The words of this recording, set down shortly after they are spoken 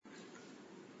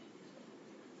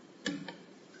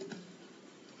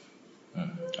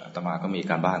ตมาก็มี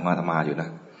การบ้านของอาตมาอยู่นะ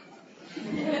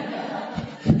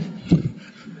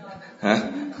ฮะ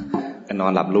นอ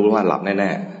นหลับรู้ว่าหลับแน่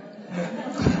ๆ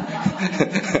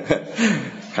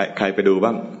ใครไปดูบ้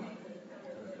าง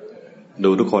ดู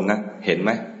ทุกคนนะเห็นไห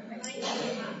ม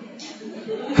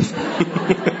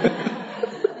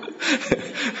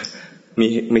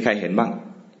มีใครเห็นบ้าง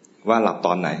ว่าหลับต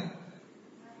อนไหน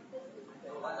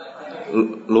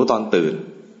รู้ตอนตื่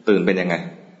นเป็นยังไง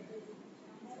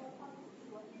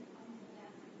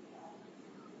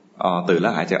ตื่นแล้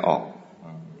วหายใจออก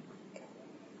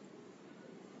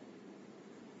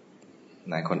ไ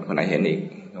หนคนไหนเห็นอีก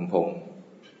ลำโพง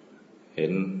เห็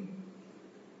น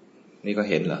นี่ก็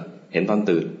เห็นเหรอเห็นตอน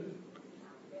ตื่น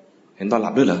เห็นตอนห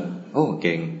ลับด้วยเหรอโอ้เ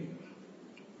ก่ง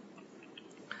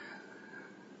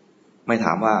ไม่ถ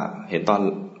ามว่าเห็นตอน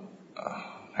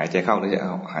หายใจเข้าหรือ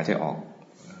หายใจออก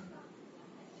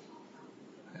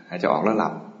หายใจออกแล้วหลั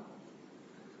บ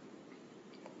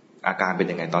อาการเป็น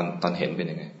ยังไงตอนเห็นเป็น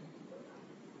ยังไง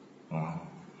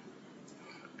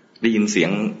ได้ยินเสีย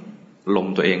งลม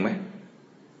ตัวเองไหม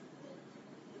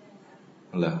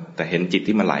เหรอแต่เห็นจิต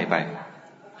ที่มันไหลไป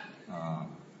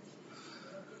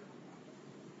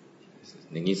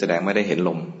อย่างนี้แสดงไม่ได้เห็นล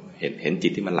มเห็นจิ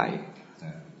ตที่มันไหล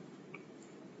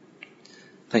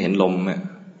ถ้าเห็นลมเนี่ย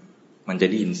มันจะ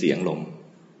ได้ยินเสียงลม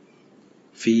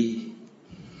ฟี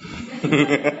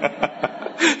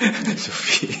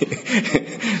ฟี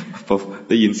พอ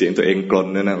ได้ยินเสียงตัวเองกรน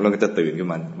เนี่ยนะแล้วก็จะตื่นขึ้น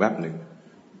มาแวบหนึ่ง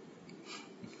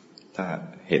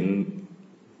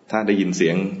ถ้าได้ยินเสี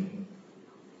ยง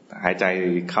หายใจ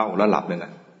เข้าแล้วหลับเลยน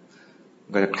ะ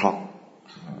ก็จะคลอก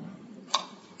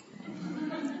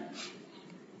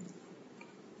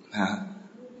ฮะ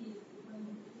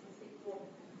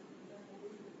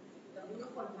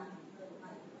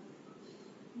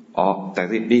อ๋อแต่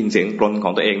ได้ยินเสียงกรนข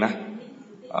องตัวเองนะ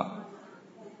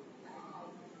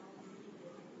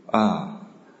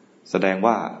แสดง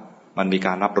ว่ามันมีก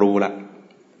ารรับรู้แล้ว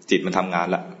จิตมันทำงาน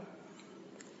แล้ว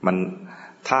มัน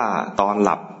ถ้าตอนห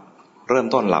ลับเริ่ม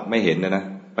ต้นหลับไม่เห็นนะ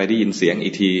ไปได้ยินเสียงอี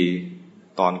กที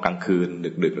ตอนกลางคืน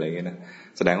ดึกๆอะไรอย่างเงี้ยนะ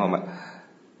แสดงว่า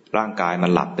ร่างกายมั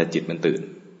นหลับแต่จิตมันตื่น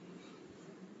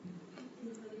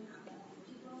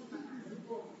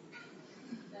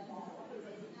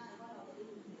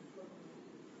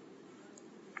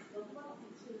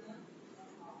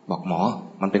บอกหมอ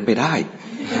มันเป็นไปได้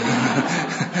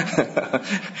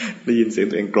ได้ยินเสียง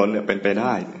ตัวเองกรนเนี่ยเป็นไปไ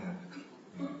ด้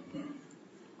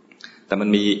แต่มัน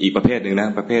มีอีกประเภทหนึ่งนะ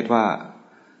ประเภทว่า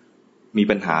มี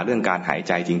ปัญหาเรื่องการหายใ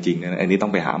จจริงๆนะอันนี้ต้อ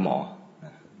งไปหาหมอ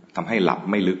ทำให้หลับ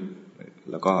ไม่ลึก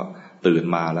แล้วก็ตื่น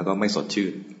มาแล้วก็ไม่สดชื่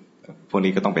นพวก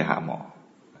นี้ก็ต้องไปหาหมอ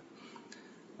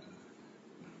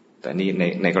แต่นี่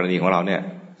ในกรณีของเราเนี่ย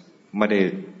ไม่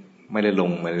ได้ล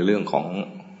งในเรื่องของ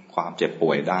ความเจ็บป่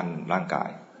วยด้านร่างกาย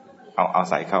เอา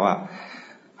ใส่เข้าว่า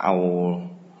เอา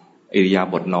อิริยา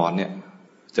บถนอนเนี่ย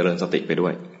เจริญสติไปด้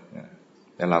วย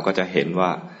แล้วเราก็จะเห็นว่า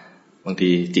บางที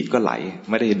จิตก็ไหล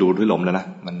ไม่ได้ดูด้วยลมแล้วนะ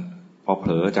มันพอเผ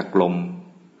ลอจากลม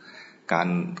การ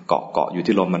เกาะอยู่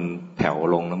ที่ลมมันแผ่ว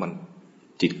ลงแล้วมัน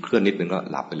จิตเคลื่อนนิดนึงก็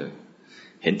หลับไปเลย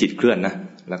เห็นจิตเคลื่อนนะ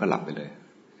แล้วก็หลับไปเลย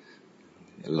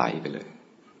ไหลไปเลย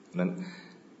นั้น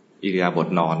อิริยาบถ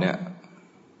นอนเนี่ย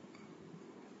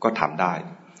ก็ทำได้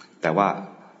แต่ว่า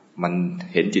มัน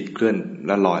เห็นจิตเคลื่อนแ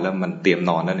ล้วลอยแล้วมันเตรียม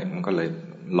นอนแล้วเนี่ยมันก็เลย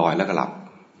ลอยแล้วก็หลับ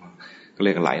ก็เรี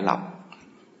ยกไหลหลับ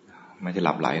ไม่ใช่ห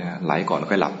ลับไหลนะไหลก่อน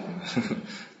ค่อยหลับ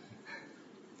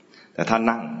แต่ถ้า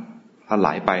นั่งถ้าไหล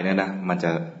ไปเนี่ยนะมันจ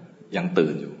ะยังตื่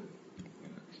นอยู่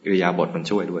อิริยาบถมัน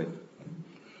ช่วยด้วย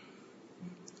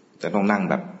แต่ต้องนั่ง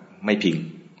แบบไม่พิง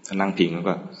ถ้านั่งพิงแล้ว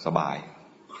ก็สบาย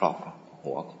ครอบ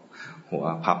หัว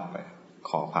พับไปค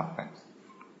อพับไป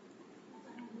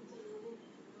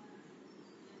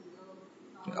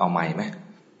เอาใหม่ไหม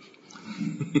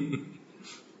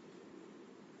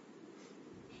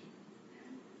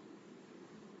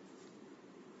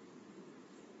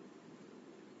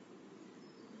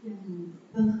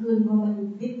กลางคืนพอมัน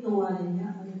พลิกตัวอะไรเงี้ย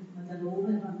มันจะรู้เล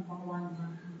ยบางวัน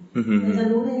มันจะ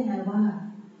รู้ได้ยังไงว่า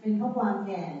เป็นเพราะความแ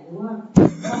ก่หรือว่า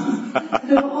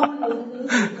มันรู้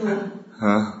สึกตัว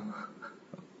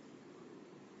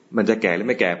มันจะแก่หรือ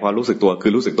ไม่แก่พอรู้สึกตัวคื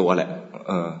อรู้สึกตัวแหละ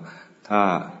ถ้า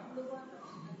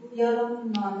เยอะแล้ว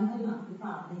นอนไม่ค่อยหลับหรือเป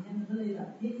ล่าอะไรเงี้ยมันก็เลยแบบ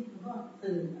พลิกมันก็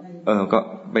ตื่นอะไรก็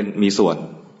เป็นมีส่วน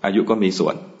อายุก็มีส่ว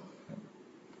น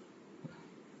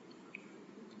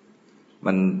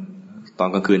มันตอน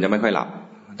กลางคืนจะไม่ค่อยหลับ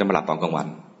จะมาหลับตอนกลางวัน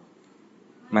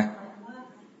ไหม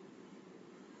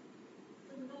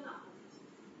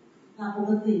หลับป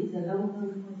กติเสร็จแล้ว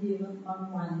บางทีบาง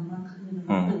วันบางคืนมั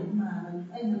นตื่นมามัน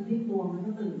พลิกตัวมัน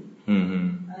ก็ตื่น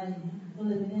อะไรอย่างเงี้ยก็เ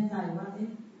ลยไม่แน่ใจว่า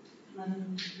มัน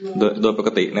โดยปก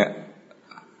ติเนี่ย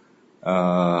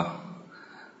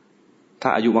ถ้า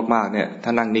อายุมากๆเนี่ยถ้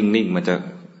านั่งนิ่งๆมัน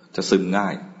จะซึมง่า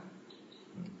ย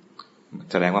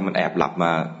แสดงว่ามันแอบหลับม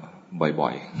าบ่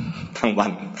อยๆทั้งวั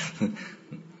น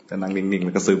จะนั่งนิ่งๆแ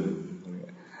ล้วก็ซึม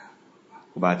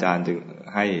ครูบาอาจารย์จึง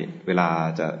ให้เวลา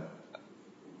จะ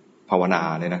ภาวนา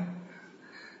เนี่ยนะ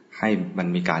ให้มัน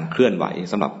มีการเคลื่อนไหว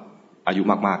สำหรับอายุ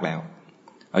มากๆแล้ว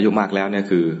อายุมากแล้วเนี่ย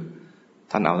คือ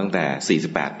ท่านเอาตั้งแต่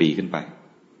48ปีขึ้นไป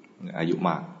อายุม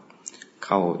ากเ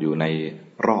ข้าอยู่ใน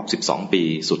รอบ12ปี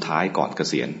สุดท้ายก่อนเก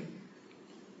ษียณ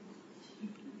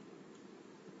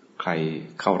ใคร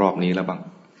เข้ารอบนี้แล้วบ้าง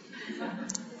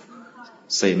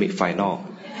เซมิไฟนอล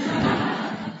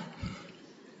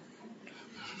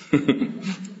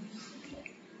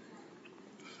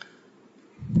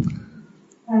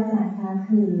อาจารย์คะ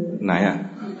คือไหนอ่ะ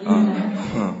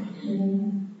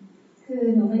คือ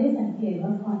หนูไม่ได้สังเกตว่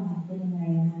าก่อนหลับเป็นยังไง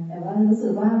นะคะแต่ว่ารู้สึ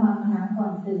กว่าบางครั้งก่อ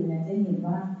นตื่นจะเห็น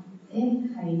ว่าเอ๊ะ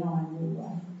ใครนอนอยู่อ่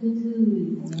ะทื่อๆอย่างเ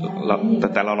งี้ย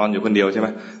แต่เรานอนอยู่คนเดียวใช่ไหม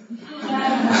ใช่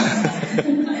ค่ะ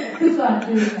คือก่อน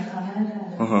ตื่นนะคะอาจาร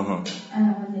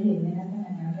ย์มันจะเห็นไหมคะท่านอ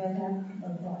าจารย์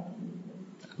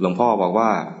หลวงพ่อบอกว่า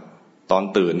ตอน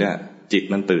ตื่นเนี่ยจิต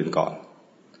มันตื่นก่อน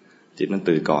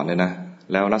เนี่ยนะ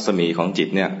แล้วรัศมีของจิต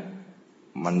เนี่ย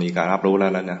มันมีการรับรู้แล้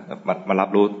วนะมันรับ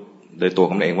รู้โดยตัวข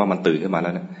องมันเองว่ามันตื่นขึ้นมาแล้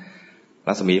วนะ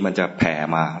รัศมีมันจะแผ่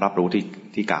มารับรู้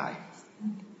ที่กาย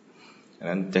ดัง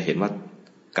นั้นจะเห็นว่า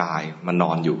กายมันน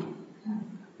อนอยู่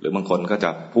หรือบางคนก็จะ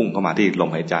พุ่งเข้ามาที่ลม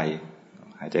หายใจ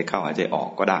เข้าหายใจออก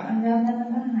ก็ได้แล้วนั้น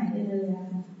ก็หายไปเลย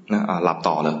นะหลับ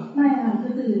ต่อเลยไม่ค่ะคื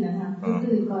อตื่นนะคะคือ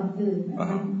ตื่นก่อนตื่น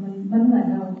มันเหมือน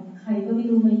เราใครก็ไม่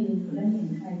รู้มายืนแล้วเห็น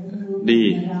ใครก็ไม่รู้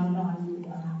เรานอนอยู่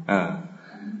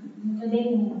ก็เด้ง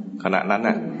ขณะนั้น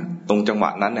น่ะตรงจังหวะ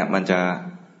นั้นเนี่ยมันจะ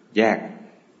แยก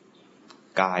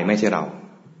กายไม่ใช่เรา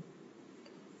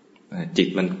จิต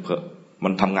มั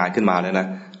นทำงานขึ้นมาเลยนะ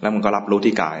แล้วมันก็รับรู้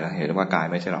ที่กายแล้วเห็นว่ากาย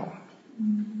ไม่ใช่เรา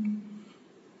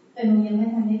แต่หนูยังไม่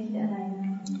ทันได้คิดอะไรน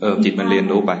ะจิตมันเรียน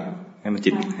รู้ไปให้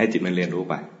จิตมันเรียนรู้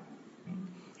ไป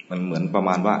มันเหมือนประม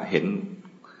าณว่าเ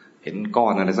ห็นก้อ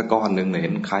นอะไรสักก้อนนึงเห็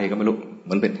นใครก็ไม่รู้เห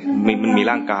มือนเป็นมันมี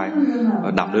ร่างกาย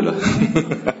ดับด้วยเหรอ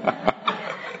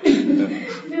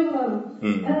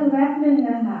แวบนึงน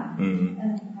ะคะ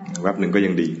แวบนึงก็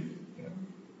ยังดี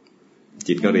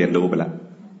จิตก็เรียนรู้ไปแล้ว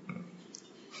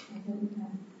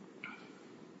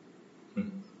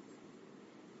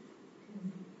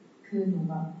คือหนู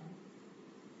แบบ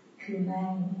คืนแร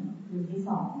กคืนที่ส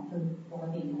องคือปก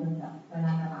ติคนแบบเวล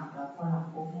าหลับแล้วพอหลับ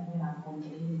ปุ๊บเนี่ยเวลาคงจะ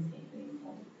ได้ยินเสียงตัวเอง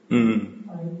พ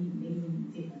อได้ยิน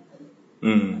จิตมัน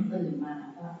ตื่นมา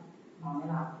ก็นอนไม่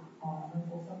หลับพอมัน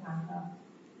ปุ๊บสักพักก็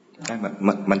ใช่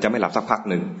มันจะไม่หลับสักพัก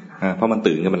หนึ่งเพราะมัน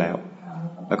ตื่นขึ้นมาแล้ว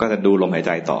แล้วก็จะดูลมหายใ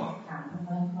จต่อ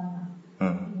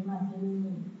มาที่นี่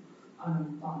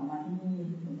ก่อนมาที่นี่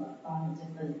หนูตอนหนูจะ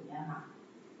ตื่นเนี่ยค่ะ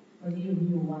วันที่อ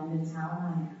ยู่วันหนึ่งเช้ามา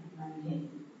เนี่ยมันเห็น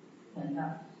เหมือนกับ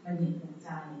มันเห็นหัวใจ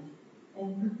เต้น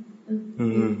ตึ๊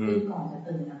กก่อนจะ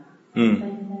ตื่นนะคะเต้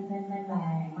นแร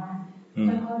งมาก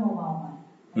ค่อยๆเบาๆไป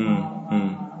แ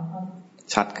ล้วก็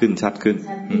ชัดขึ้นจ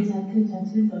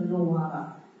นรัวแบบ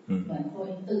เหมือนตัวเ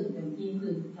องตื่นเต็มที่คื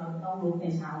อเราต้องรู้ใน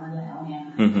เช้านั้นแล้วเนี่ย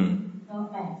ก็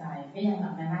แปลกใจก็ยังหลั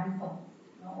บในนั่งตก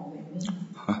ก็โอเค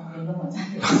ไม่ก็หัวใจ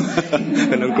ไ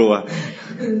ม่ต้องกลัว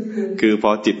คือพอ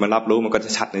จิตมันรับรู้มันก็จะ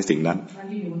ชัดในสิ่งนั้นมัน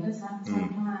อยู่มันก็ชัด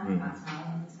มากเช้า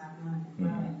ชัดมาก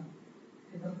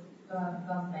คือ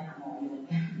ก็ไปหาหมออยู่เหมือน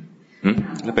กัน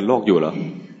แล้วเป็นโรคอยู่เหรอ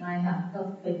ไม่ค่ะก็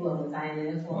ไปตรวจหัวใจเลย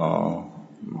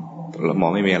แล้วหมอ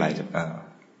ไม่มีอะไร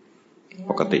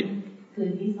ปกติคื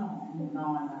นที่สองหนูนอ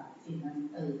นแบบจิตมัน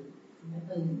ตื่น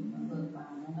มันเบิกบา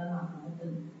นแล้วก็หลับแล้วก็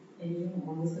ตื่นทีนี้หนู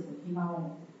รู้สึกว่าที่เมาเห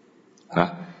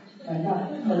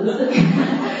มือนรู้สึก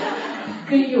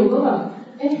คืออยู่ก็แบบ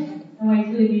เอ๊ะทำไม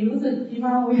คืนนี้รู้สึกที่เม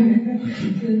า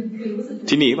คือรู้สึก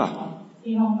ที่นี่ป่ะ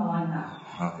ที่ห้องนอนค่ะ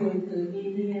คือที่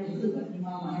รู้สึกว่าที่เม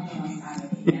ามาให้กำลังใจอะไ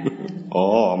รอย่างเงี้ยอ๋อ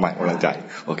หมายกำลังใจ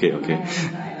โอเคก็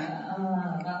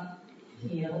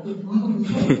ทีแล้วก็ตื่นแ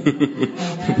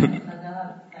ล้วก็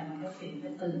แต่มันก็ตื่นไม่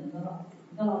ตื่นก็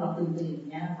เราตื่นอย่าง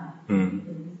เงี้ยค่ะ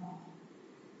ตื่นที่สอง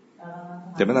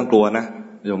แต่ไม่ต้องกลัวนะ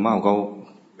โยมเมาเขา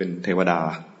เป็นเทวดา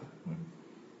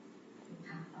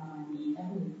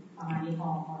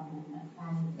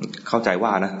เข้าใจว่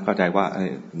า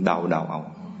เดาเอา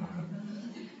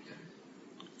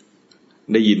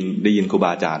ได้ยินครูบ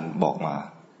าอาจารย์บอกมา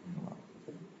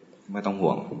ไม่ต้องห่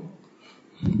วง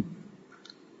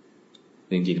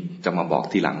จริงๆจะมาบอก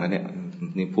ทีหลังแล้วเนี่ย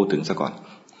นี่พูดถึงซะก่อน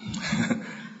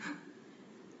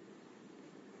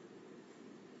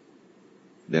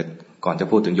เดี๋ยวก่อนจะ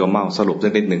พูดถึงโยมเมาสรุปสั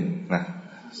กนิดหนึ่งนะ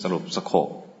สรุปสโคป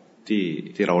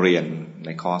ที่เราเรียนใน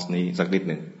คอร์สนี้สักนิด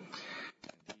หนึ่ง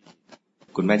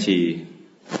คุณแม่ชี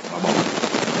มาบอก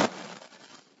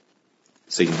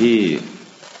สิ่งที่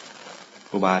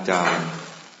ครูบาอาจารย์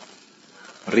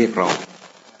เรียกร้อง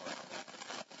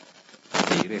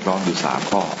อยู่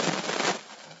3 ข้อ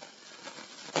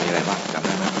มีอะไรบ้างจำไ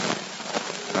ด้ไหม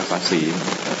รักษาศีล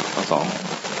ข้อ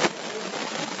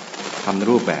 2ทำใน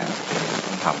รูปแบบ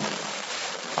ต้องท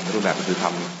ำในรูปแบบก็คือท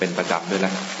ำเป็นประจำด้วยน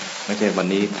ะไม่ใช่วัน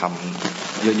นี้ท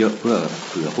ำเยอะๆเพื่อ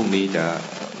เผื่อพรุ่งนี้จะ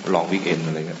ลองวีคเอนด์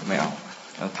อะไรเงี้ยไม่เอา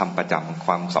แล้วทำประจำค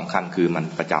วามสำคัญคือมัน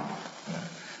ประจ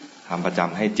ำทำประจ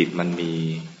ำให้จิตมันมี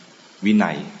วิ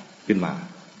นัยขึ้นมา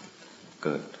เ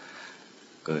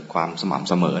กิดความสม่ำ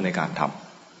เสมอในการท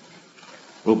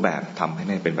ำรูปแบบทำให้ไ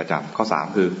ด้เป็นประจำข้อ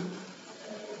 3คือ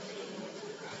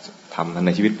ทำใน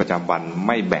ชีวิตประจำวันไ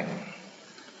ม่แ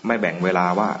บ่งเวลา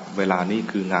ว่าเวลานี้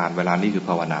คืองานเวลานี้คือ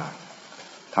ภาวนา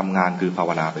ทำงานคือภาว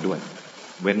นาไปด้วย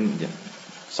เว้น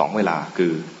2 เวลาคื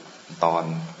อตอน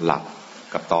หลับ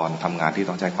กับตอนทำงานที่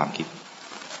ต้องใช้ความคิด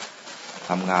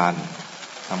ทำง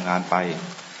านไป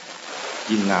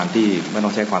ยิ่งงานที่ไม่ต้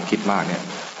องใช้ความคิดมากเนี่ย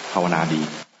ภาวนาดี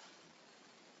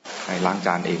ให้ล้างจ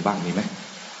านเองบ้างมีไหม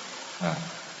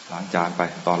ล้างจานไป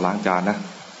ตอนล้างจานนะ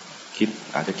คิด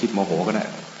อาจจะคิดโมโหก็ได้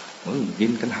กิ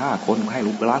นกัน5 คนให้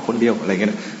ลูกล้างคนเดียวอะไรเงี้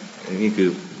ยนี่คือ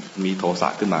มีโทสะ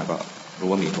ขึ้นมาก็รู้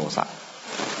ว่ามีโทสะ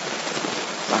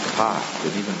ซักผ้าเดี๋ย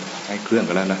วนี้มันใช้เครื่อง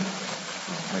กันแล้วนะ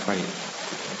ไม่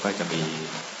ค่อยจะมี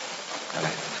อะไร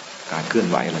การเคลื่อน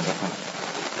ไหวอะไรสักเท่า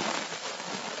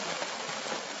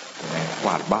ก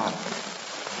วาดบ้าน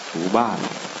ถูบ้าน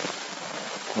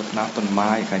รดน้ำต้นไม้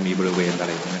ใครมีบริเวณอะไ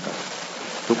รพวกนี้ก็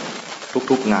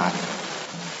ทุกงาน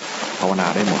ภาวนา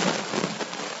ได้หมด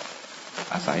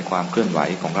อาศัยความเคลื่อนไหว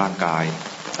ของร่างกาย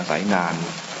อาศัยงาน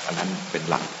อันนั้นเป็น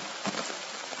หลัก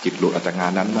จิตหลุดออกจากงา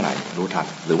นนั้นเมื่อไหร่รู้ทัน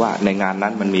หรือว่าในงานนั้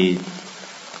นมันมี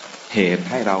เหตุ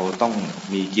ให้เราต้อง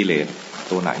มีกิเลส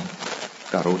ตัวไหน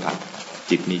ก็รู้ทัน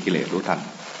จิตมีกิเลสรู้ทัน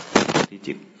ที่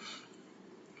จิต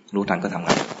รู้ทันก็ทำง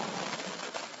าน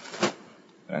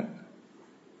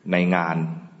ในงาน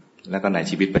แล้วก็ใน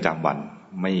ชีวิตประจำวัน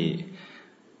ไ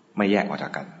ม่แยกออกจา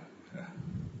กกัน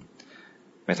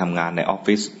ไปทำงานในออฟ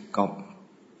ฟิศก็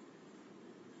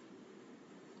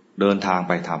เดินทาง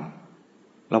ไปท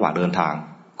ำระหว่างเดินทาง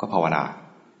ก็ภาวนา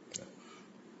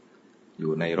อ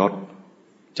ยู่ในรถ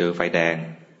เจอไฟแดง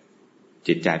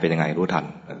จิตใจเป็นยังไงรู้ทัน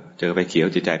เจอไฟเขียว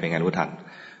จิตใจเป็นยังไงรู้ทัน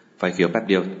ไฟเขียวแป๊บ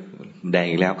เดียวแดง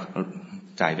อีกแล้ว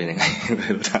ใจเป็นยังไง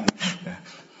รู้ทัน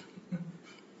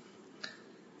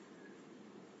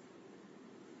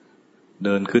เ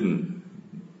ดินขึ้น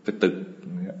ไปตึก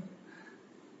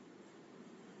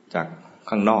จาก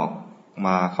ข้างนอกม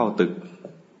าเข้าตึก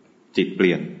จิตเป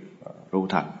ลี่ยนรู้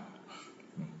ทัน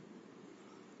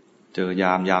เจอย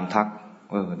ามทัก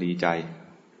ดีใจ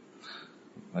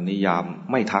วันนี้ยาม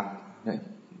ไม่ทัก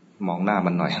มองหน้า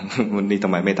มันหน่อยวันนี้ทำ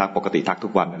ไมไม่ทักปกติทักทุ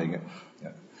กวันอะไรเงี้ย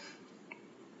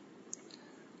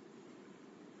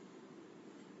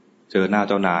เจอหน้า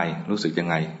เจ้านายรู้สึกยัง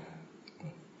ไง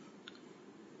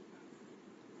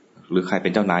หรือใครเป็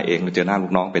นเจ้านายเองหรือเจอหน้าลู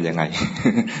กน้องเป็นยังไง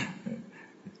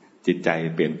จิตใจ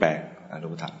เปลี่ยนแปลง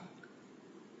รู้ทัน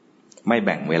ไม่แ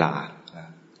บ่งเวลา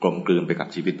กลมกลืนไปกับ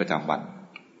ชีวิตประจำวัน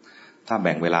ถ้าแ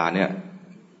บ่งเวลาเนี่ย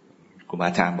ครูบา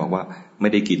อาจารย์บอกว่าไม่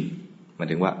ได้กินหมาย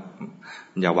ถึงว่า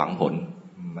อย่าหวังผล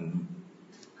มัน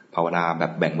ภาวนาแบ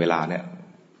บแบ่งเวลาเนี่ย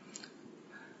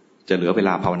จะเหลือเวล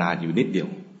าภาวนาอยู่นิดเดียว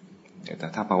แต่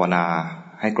ถ้าภาวนา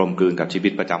ให้กลมกลืนกับชีวิ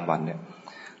ตประจำวันเนี่ย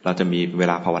เราจะมีเว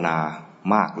ลาภาวนา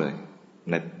มากเลย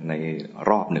ใน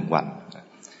รอบ1 วัน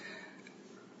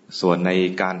ส่วนใน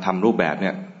การทำรูปแบบเ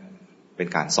นี่ยเป็น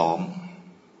การซ้อม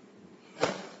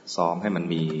ให้มัน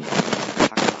มี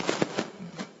ทักษะ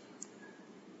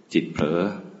จิตเผลอ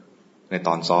ในต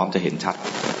อนซ้อมจะเห็นชัด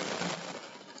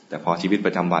แต่พอชีวิตป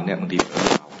ระจำวันเนี่ยบางทีเผลอ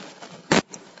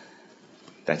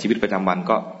แต่ชีวิตประจำวัน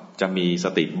ก็จะมีส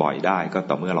ติบ่อยได้ก็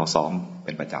ต่อเมื่อเราซ้อมเ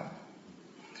ป็นประจ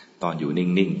ำตอนอยู่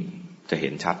นิ่งๆจะเห็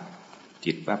นชัด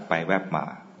จิตแวบไปแวบมา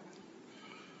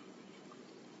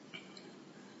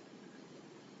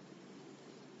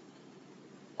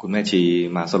คุณแม่ชี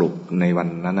มาสรุปในวัน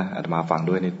นั้นนะอาตมาฟัง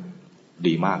ด้วยนี่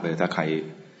ดีมากเลย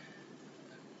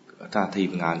ถ้าที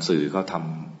มงานสื่อเขาท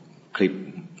ำคลิป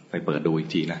ไปเปิดดูอีก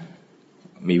ทีนะ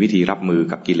มีวิธีรับมือ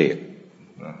กับกิเลส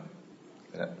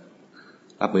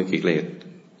รับมือกิเลส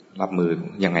รับมือ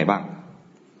ยังไงบ้าง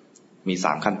มี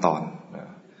3 ขั้นตอน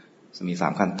มี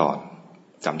3 ขั้นตอน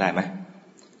จำได้ไหม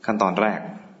ขั้นตอนแรก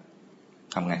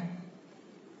ทำไง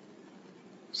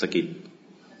สกิด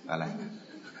อะไร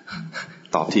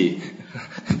ตอบที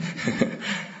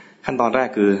ขั้นตอนแรก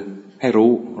คือให้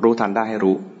รู้ทันได้ให้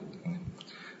รู้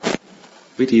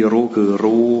วิธีรู้คือ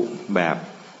รู้แบบ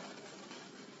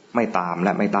ไม่ตามแล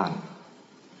ะไม่ต้าน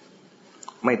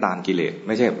ไม่ตามกิเลสไ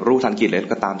ม่ใช่รู้ทันกิเลส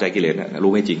ก็ตามใจกิเลสเนี่ย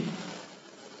รู้ไม่จริง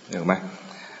เห็นไหม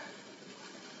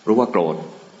รู้ว่าโกรธ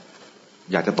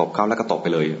อยากจะตบเขาแล้วก็ตบไป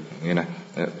เลยอย่างนี้นะ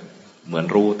เหมือน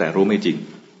รู้แต่รู้ไม่จริง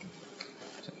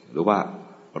หรือว่า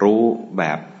รู้แบ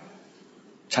บ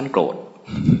ชั้นโกรธ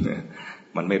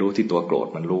มันไม่รู้ที่ตัวโกรธ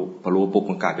มันรู้พอรู้ปุ๊บ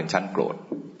มันกลายเป็นชั้นโกรธ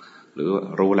หรือ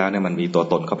รู้แล้วเนี่ยมันมีตัว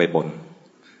ตนเข้าไปปน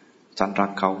ชั้นรั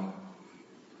กเขา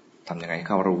ทำยังไงเ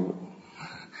ขารู้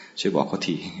ช่วยบอกเขา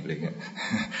ทีอะไรเงี้ย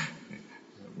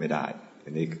ไม่ได้อั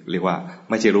นนี้เรียกว่า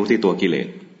ไม่ใช่รู้ที่ตัวกิเลส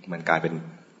มันกลายเป็น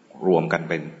รวมกัน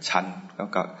เป็นชั้นแล้ว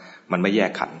ก็มันไม่แย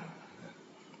กขันธ์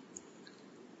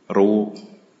รู้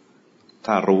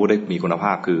ถ้ารู้ได้มีคุณภ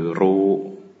าพคือรู้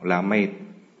แล้วไ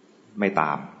ม่ต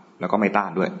ามแล้วก็ไม่ต้า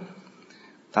นด้วย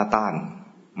ถ้าต้าน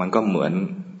มันก็เหมือน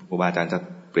ครูบาอาจารย์จะ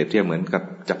เปรียบเทียบเหมือนกับ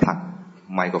จะผลัก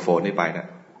ไมโครโฟนนี่ไปนะ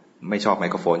ไม่ชอบไม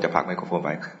โครโฟนจะผลักไมโครโฟนไป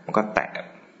มันก็แตะ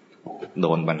โด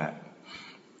นมันนะ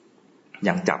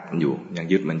ยังจับมันอยู่ยัง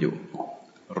ยึดมันอยู่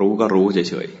รู้ก็รู้เ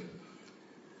ฉย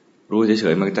ๆรู้เฉ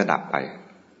ยๆมันก็จะดับไป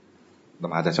อาต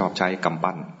มาจะชอบใช้กำ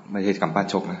ปั้นไม่ใช่กำปั้น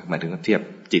ชกนะหมายถึงเทียบ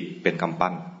จิตเป็นกำ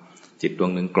ปั้นจิตดว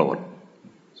งหนึ่งโกรธ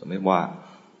สมมติว่า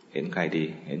เห็นใครดี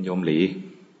เห็นโยมหลี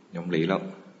แล้ว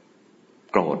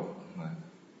โกรธ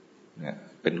เนี่ย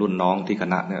เป็นรุ่นน้องที่ค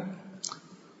ณะเนี่ย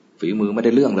ฝีมือไม่ไ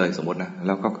ด้เรื่องเลยสมมตินะแ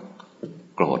ล้วก็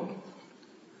โกรธ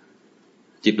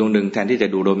จิตดวงหนึ่งแทนที่จะ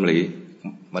ดูโยมหลี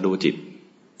มาดูจิต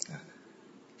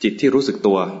ที่รู้สึก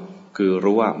ตัวคือ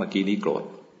รู้ว่าเมื่อกี้นี้โกรธ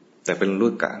แต่เป็นรู้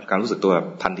การรู้สึกตัวแบบ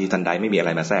ทันทีทันใดไม่มีอะไร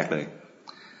มาแทรกเลย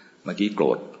เมื่อกี้โกร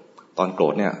ธตอนโกร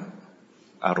ธเนี่ย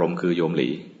อารมณ์คือโยมหลี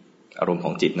อารมณ์ข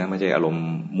องจิตนะไม่ใช่อารมณ์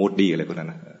มูดดี้อะไรพวกนั้น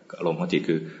นะอารมณ์ของจิต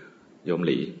คือโยมห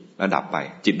ลีแล้วดับไป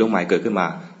จิตดวงใหม่เกิดขึ้นมา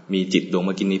มีจิตดวงเ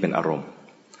มื่อกี้นี้เป็นอารมณ์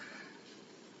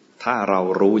ถ้าเรา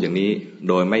รู้อย่างนี้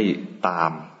โดยไม่ตา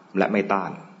มและไม่ต้า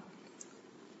น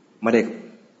ไม่ได้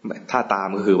ถ้าตาม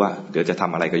ก็คือว่าเดี๋ยวจะท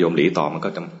ำอะไรกับโยมหลีต่อมันก็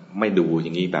จะไม่ดูอย่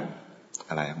างนี้แบบ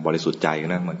อะไรบริสุทธิ์ใจ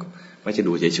นะมันไม่ใช่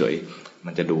ดูเฉยๆมั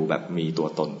นจะดูแบบมีตัว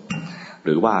ตนห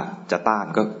รือว่าจะต้าน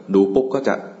ก็ดูปุ๊บก็จ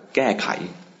ะแก้ไข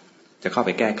จะเข้าไป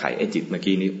แก้ไขไอ้จิตเมื่อ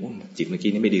กี้นี้จิตเมื่อกี้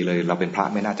นี้ไม่ดีเลยเราเป็นพระ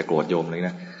ไม่น่าจะโกรธโยมเลยน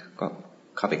ะก็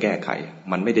เข้าไปแก้ไข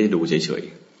มันไม่ได้ดูเฉย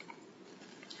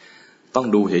ๆต้อง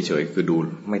ดูเฉยๆคือดู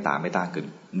ไม่ตามไม่ต้านคือ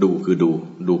ดูคือ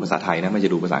ดูภาษาไทยนะไม่ใช่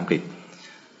ดูภาษาอังกฤษ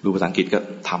ดูภาษาอังกฤษก็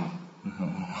ทำ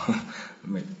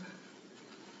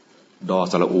ดอ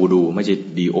สระอูดูไม่ใช่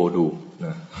ดีโอดูน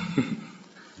ะ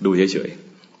ดูเฉย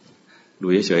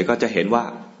ๆก็จะเห็นว่า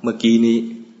เมื่อกี้นี้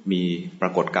มีปร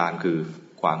ากฏการณ์คือ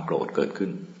ความโกรธเกิดขึ้น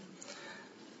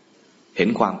เห็น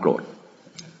ความโกรธ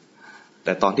แ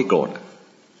ต่ตอนที่โกรธ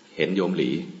เห็นโยมหลี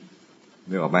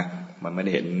นึกออกไหมมันไม่ไ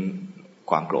ด้เห็น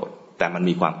ความโกรธแต่มัน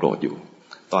มีความโกรธอยู่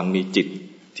ตอนมีจิต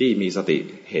ที่มีสติ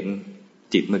เห็น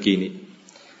จิตเมื่อกี้นี้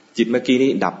จิตเมื่อกี้นี้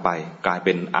ดับไปกลายเ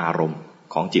ป็นอารมณ์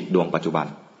ของจิตดวงปัจจุบัน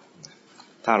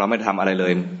ถ้าเราไม่ทำอะไรเล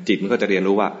ยจิตมันก็จะเรียน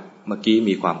รู้ว่าเมื่อกี้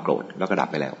มีความโกรธแล้วก็ดับ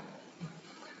ไปแล้ว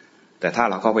แต่ถ้า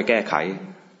เราเข้าไปแก้ไข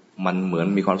มันเหมือน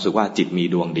มีความรู้สึกว่าจิตมี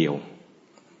ดวงเดียว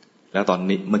แล้วตอน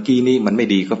นี้เมื่อกี้นี้มันไม่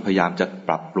ดีก็พยายามจะป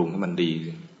รับปรุงให้มันดี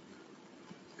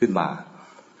ขึ้นมา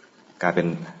กลายเป็น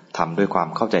ทำด้วยความ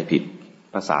เข้าใจผิด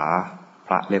ภาษาพ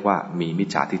ระเรียกว่ามีมิจ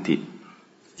ฉาทิฏฐิ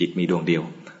จิตมีดวงเดียว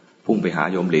พุ่งไปหา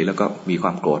โยมหลีแล้วก็มีคว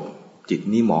ามโกรธจิต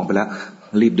นี่หมองไปแล้ว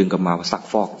รีบดึงกลับมาซัก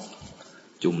ฟอก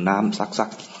จุ่มน้ำซัก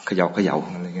เขย่า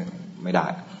อะไรเงี้ยไม่ได้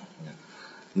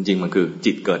จริงๆมันคือ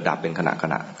จิตเกิดดับเป็น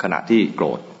ขณะที่โกร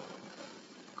ธ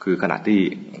คือขณะที่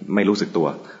ไม่รู้สึกตัว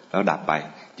แล้วดับไป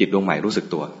จิตดวงใหม่รู้สึก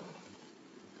ตัว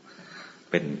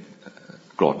เป็น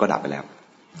โกรธก็ดับไปแล้ว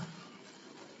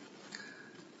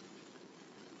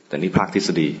แต่นี่ภาคทฤษ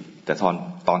ฎีแต่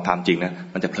ตอนทำจริงนะ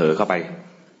มันจะเผลอเข้าไ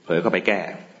ปแก้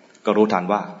ก็รู้ทัน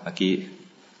ว่าเมื่อกี้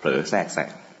เผลอแทรกแซง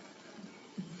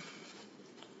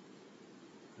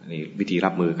นี่วิธีรั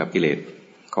บมือกับกิเลส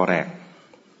ข้อแรก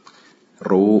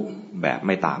รู้แบบไ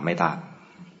ม่ตามไม่ต้าน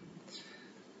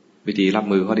วิธีรับ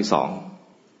มือข้อที่สอง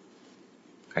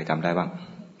ใครจำได้บ้าง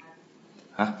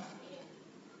ฮะ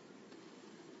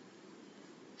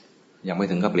ยังไม่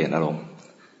ถึงกับเปลี่ยนอารมณ์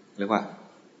เรียกว่า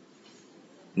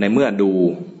ในเมื่อ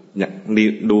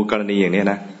ดูกรณีอย่างนี้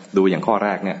นะดูอย่างข้อแร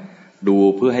กเนี่ยดู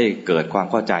เพื่อให้เกิดความ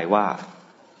เข้าใจว่า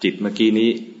จิตเมื่อกี้นี้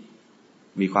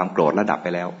มีความโกรธระดับไป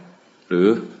แล้วหรือ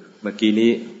เมื่อกี้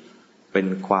นี้เป็น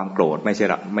ความโกรธไม่ใช่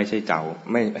เราไม่ใช่เจ้า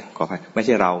ขออภัยไม่ใ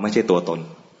ช่เราไม่ใช่ตัวตน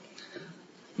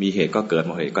มีเหตุก็เกิด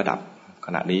มีเหตุก็ดับข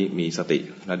ณะนี้มีสติ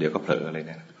แล้วเดี๋ยวก็เผลออะไรเ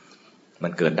นี่ยมั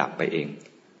นเกิดดับไปเอง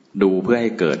ดูเพื่อใ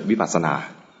ห้เกิดวิปัสสนา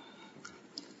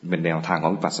เป็นแนวทางขอ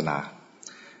งวิปัสสนา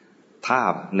ถ้า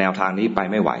แนวทางนี้ไป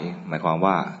ไม่ไหวหมายความ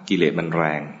ว่ากิเลสมันแร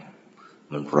ง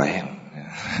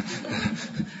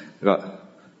ก็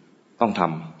ต้องท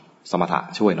ำสมถะ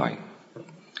ช่วยหน่อย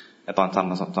แต่ตอน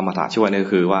สมถะช่วยนี่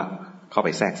คือว่าเข้าไป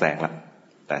แทรกแซงละ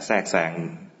แต่แทรกแซง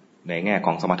ในแง่ข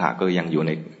องสมถะก็ยังอยู่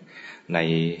ใน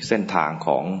เส้นทางข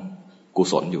องกุ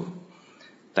ศลอยู่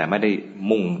แต่ไม่ได้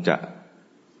มุ่งจะ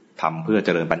ทำเพื่อเจ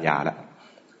ริญปัญญาแล้ว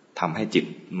ทำให้จิต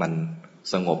มัน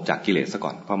สงบจากกิเลสซะก่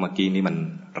อนเพราะเมื่อกี้นี้มัน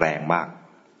แรงมาก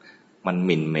มันห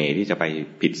มิ่นเมย์ที่จะไป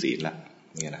ผิดศีลแล้ว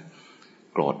นี่นะ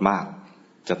โกรธมาก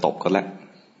จะตบกันแล้ว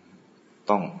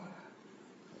ต้อง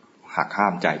หักห้า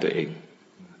มใจตัวเอง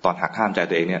ตอนหักห้ามใจ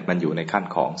ตัวเองเนี่ยมันอยู่ในขั้น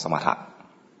ของสมถะ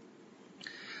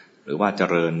หรือว่าเจ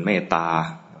ริญเมตตา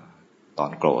ตอ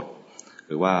นโกรธห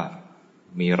รือว่า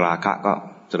มีราคะก็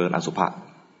เจริญอสุภะ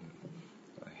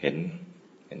เห็น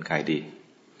ใครดี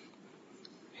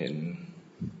เห็น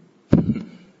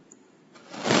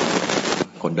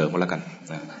คนเดิมก็แล้วกัน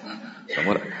สมม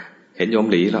ติเห็นโยม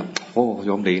หลีแล้วโอ้โ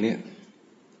ยมหลีเนี่ย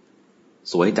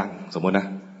สวยจังสมมตินะ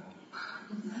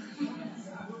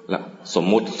แล้วสม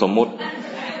มุติ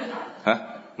ฮะ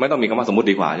ไม่ต้องมีคำว่าสมมุติ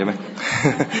ดีกว่าใช่ไหม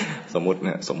สมมุติเ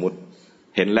นี่ยสมมุติ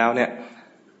เห็นแล้วเนี่ย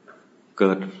เ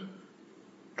กิด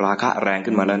ราคะแรง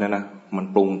ขึ้นมาแล้วนะมัน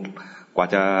ปรุงกว่า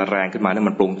จะแรงขึ้นมาเนี่ย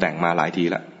มันปรุงแต่งมาหลายที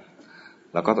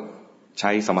แล้วก็ใช้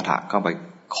สมถะเข้าไป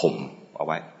ข่มเอา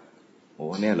ไว้โอ้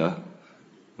เนี่ยเหรอ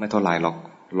ไม่เท่าไหร่หรอก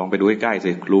ลองไปดูใกล้ๆ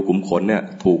สิรูขุมขนเนี่ย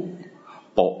ถูก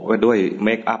โปะไว้ด้วยเม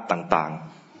คอัพต่าง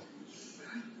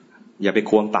ๆอย่าไป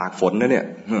ควงตากฝนนะเนี่ย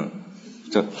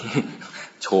จะ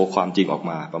โชว์ความจริงออก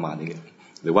มาประมาณนี้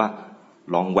หรือว่า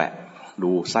ลองแหวะ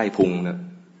ดูไส้พุงเนี่ย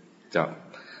จะ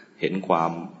เห็นควา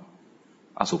ม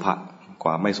อสุภะคว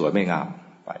ามไม่สวยไม่งาม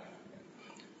ไป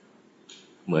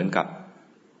เหมือนกับ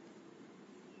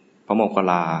พระโมคคัล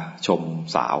ลาชม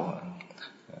สาว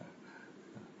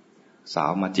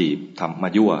มาจีบทำมา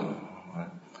ยั่ว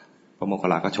พระโมคคัล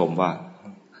ลาก็ชมว่า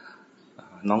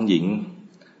น้องหญิง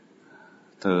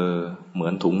เธอเหมื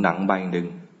อนถุงหนังใบหนึ่ง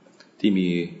ที่มี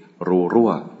รูรั่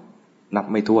วนับ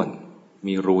ไม่ถ้วน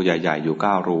มีรูใหญ่ๆอยู่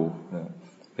9รู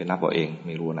ไปนับเอาเอง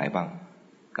มีรูไหนบ้าง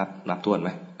นับถ้วนไหม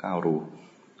9รู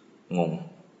งง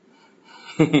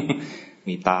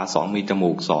มีตา2มีจ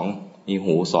มูก2มี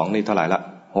หู2นี่เท่าไหร่ละ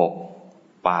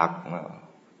6ปากแ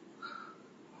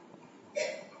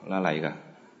ล้วอะไรกัน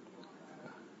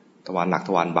ทวารหนักท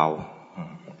วารเบา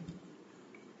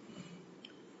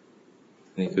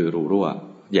นี่คือรูรั่ว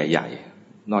ใหญ่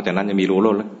ๆนอกจากนั้นยังมีรู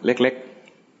รั่วเล็ก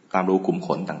ๆตามรูขุมข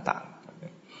นต่าง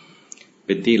ๆเ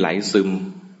ป็นที่ไหลซึม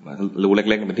รูเ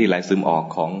ล็กๆเป็นที่ไหลซึมออก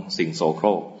ของสิ่งโสโคร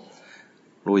ก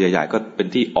รูใหญ่ๆก็เป็น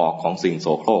ที่ออกของสิ่งโส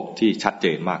โครกที่ชัดเจ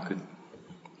นมากขึ้น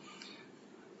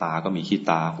ตาก็มีขี้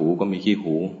ตาหูก็มีขี้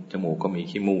หูจมูกก็มี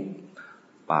ขี้มูก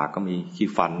ปากก็มีขี้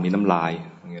ฟันมีน้ำลาย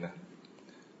อย่างเงี้ยนะ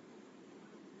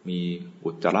มีอุ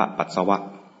จจาระปัสสาวะ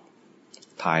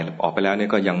ถ่ายออกไปแล้วเนี่ย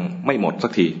ก็ยังไม่หมดสั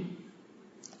กที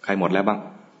ใครหมดแล้วบ้าง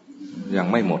ยัง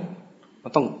ไม่หมดมั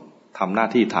นต้องทำหน้า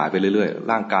ที่ถ่ายไปเรื่อยๆ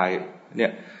ร่างกายเนี่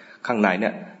ยข้างในเนี่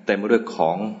ยเต็มไปด้วยข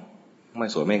องไม่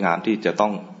สวยไม่งามที่จะต้อ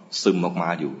งซึมออกมา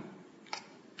อยู่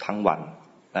ทั้งวัน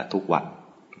และทุกวัน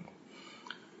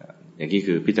อย่างนี้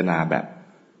คือพิจารณาแบบ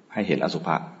ให้เห็นอสุภ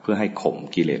ะเพื่อให้ข่ม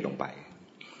กิเลสลงไป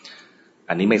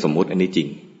อันนี้ไม่สมมุติอันนี้จริง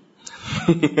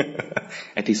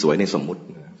ไอ้ที่สวยในสมมุติ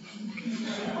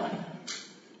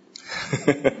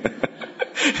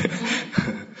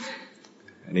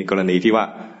อันนี้กรณีที่ว่า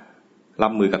รั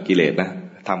บมือกับกิเลสนะ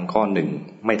ทำข้อ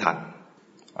1ไม่ทัน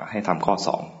ให้ทำข้อ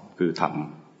2คือท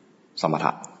ำสมถ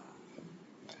ะ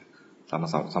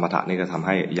สมถะนี่ก็ทำใ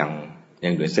ห้ยัง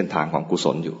อยู่ในเส้นทางของกุศ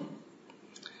ลอยู่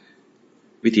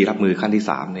วิธีรับมือขั้นที่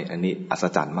3เนี่ยอันนี้อัศ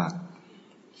จรรย์มาก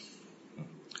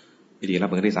วิธีรับ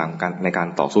มือขั้นที่3ในการ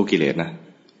ต่อสู้กิเลสนะ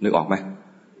นึกออกไหม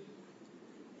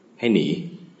ให้หนี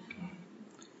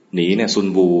เนี่ยซุน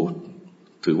วู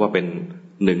ถือว่าเป็น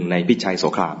1ในพิชัยส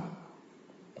งคราม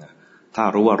ถ้า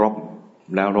รู้ว่ารบ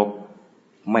แล้วรบ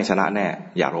ไม่ชนะแน่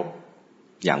อย่ารบ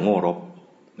อย่างโง่รบ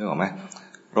นึกออกไหม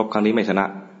รบครั้งนี้ไม่ชนะ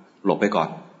หลบไปก่อน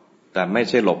แต่ไม่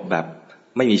ใช่หลบแบบ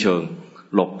ไม่มีเชิง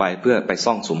หลบไปเพื่อไป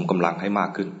ซ่องสุมกำลังให้มาก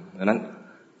ขึ้นดังนั้น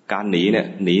การหนีเนี่ย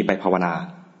หนีไปภาวนา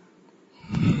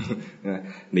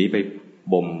หนีไป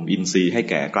บ่มอินทรีย์ให้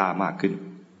แก่กล้ามากขึ้น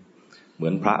เหมื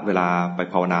อนพระเวลาไป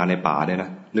ภาวนาในป่าเนี่ยนะ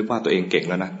นึกว่าตัวเองเก่ง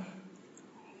แล้วนะ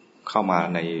เข้ามา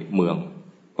ในเมือง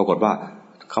ปรากฏว่า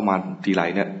เข้ามาทีไร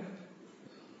เนี่ย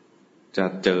จะ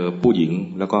เจอผู้หญิง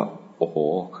แล้วก็โอ้โห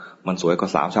มันสวยกว่า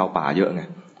สาวชาวป่าเยอะไง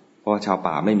เพราะว่าชาว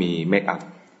ป่าไม่มีเมคอัพ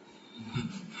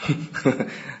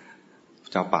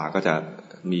ชาวป่าก็จะ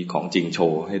มีของจริงโช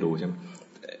ว์ให้ดูใช่ไหม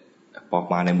พอ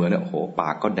มาในเมืองเนี่ยโอ้โหปา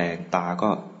กก็แดงตาก็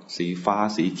สีฟ้า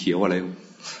สีเขียวอะไร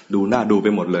ดูหน้าดูไป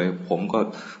หมดเลยผมก็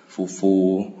ฟู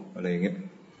อะไรอย่างเงี้ย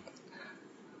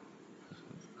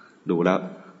ดูแล้ว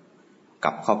ก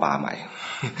ลับเข้าป่าใหม่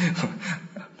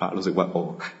พระรู้สึกว่าโอ้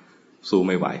สู้ไ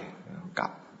ม่ไหวกลั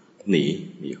บห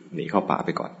นีเข้าป่าไป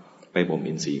ก่อนไปบ่ม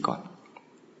อินทรีย์ก่อน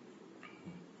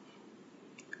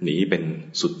หนีเป็น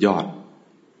สุดยอด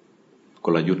ก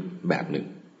ลยุทธ์แบบหนึ่ง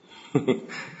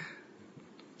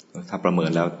ถ้าประเมิน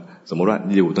แล้วสมมติว่า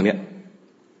อยู่ตรงเนี้ย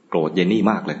โกรธเยนนี่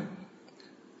มากเลย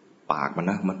ปากมัน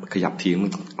นะมันขยับทีมั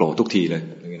นโกรธทุกทีเลย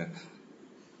อย่างนี้นะ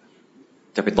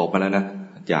จะไปตบมันแล้วนะ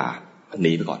อย่าห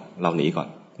นีไปก่อนเราหนีก่อน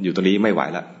อยู่ตรงนี้ไม่ไหว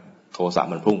แล้วโทสะ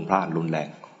มันพุ่งพล่านรุนแรง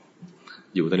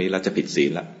อยู่ตรงนี้แล้วจะผิดศี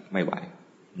ลแล้วไม่ไหว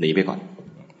หนีไปก่อน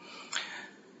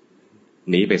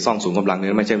หนีไปซ่องสูงกำลังเนี่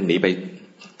ยไม่ใช่หนีไป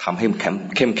ทำให้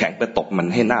เข้มแข็งไปตบมัน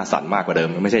ให้หน้าสั่นมากกว่าเดิม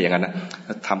ไม่ใช่อย่างนั้นนะ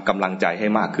ทำกำลังใจให้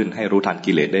มากขึ้นให้รู้ทัน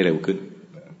กิเลสได้เร็วขึ้น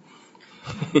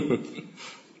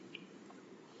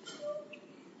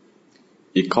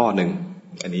อีกข้อหนึ่ง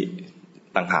อันนี้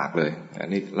ต่างหากเลยอัน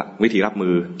นี้วิธีรับมื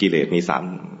อกิเลสมี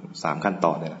สามขั้นต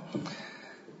อนเนี่ยนะ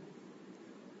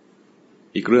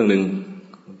อีกเรื่องหนึ่ง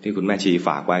ที่คุณแม่ชีฝ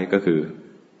ากไว้ก็คือ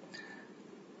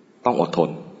ต้องอดทน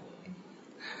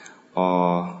พอ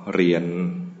เรียน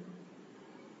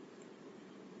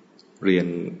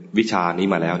วิชานี้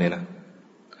มาแล้วเนี่ยนะ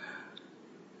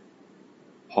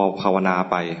พอภาวนา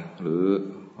ไปหรือ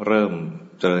เริ่ม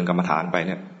เจริญกรรมฐานไปเ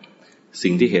นี่ย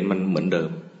สิ่งที่เห็นมันเหมือนเดิม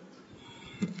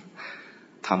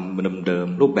ทำเดิม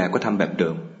รูปแบบก็ทำแบบเดิ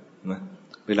มนะ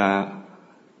เวลา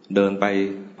เดินไป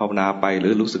ภาวนาไปหรื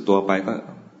อรู้สึกตัวไป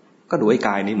ก็ดูไอ้ก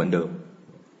ายนี้เหมือนเดิม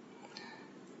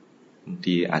บาง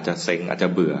ทีอาจจะเซ็งอาจจะ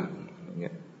เบื่ออย่างเ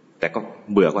งี้ยแต่ก็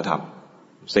เบื่อก็ท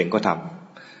ำเซ็งก็ท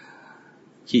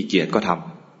ำขี้เกียจก็ท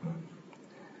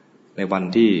ำในวัน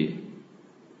ที่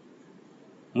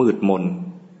มืดมน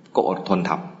ก็อดทน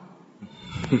ท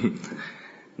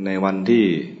ำในวันที่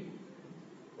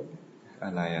อ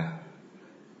ะไร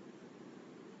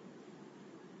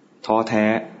ท้อแท้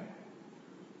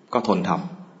ก็ทนทำ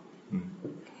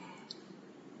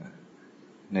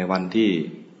ในวันที่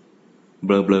เบ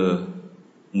ลอ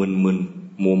มึน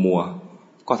มัว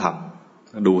ก็ท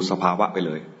ำดูสภาวะไปเ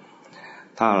ลย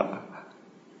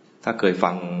ถ้าเคย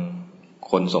ฟัง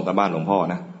คนส่งกันบ้านหลวงพ่อ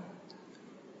นะ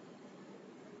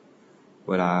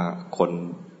เวลาคน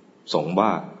ส่งว่า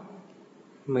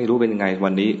ไม่รู้เป็นยังไงวั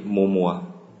นนี้มัว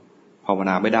ภาว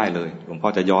นาไม่ได้เลยหลวงพ่อ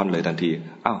จะย้อนเลยทันที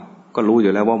อ้าวก็รู้อ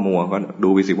ยู่แล้วว่ามัวก็ดู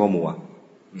ไปสิว่ามั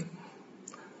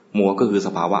วก็คือส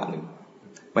ภาวะหนึ่ง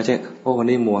ไม่ใช่โอ้วัน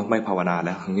นี้มัวไม่ภาวนาแ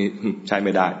ล้วอย่างนี้ใช้ไ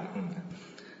ม่ได้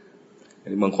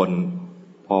บางคน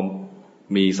พอ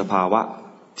มีสภาวะ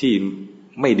ที่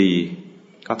ไม่ดี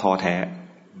ก็ท้อแท้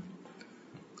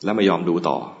แล้วไม่ยอมดู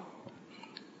ต่อ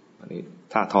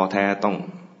ถ้าท้อแท้ต้อง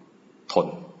ท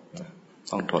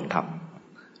นท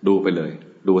ำดูไปเลย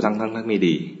ดูทั้งไม่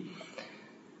ดี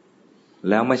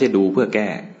แล้วไม่ใช่ดูเพื่อแก้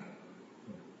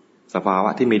สภาวะ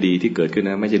ที่ไม่ดีที่เกิดขึ้น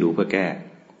นะไม่ใช่ดูเพื่อแก้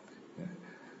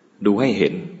ดูให้เห็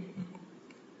น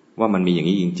ว่ามันมีอย่าง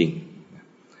นี้จริง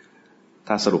ๆ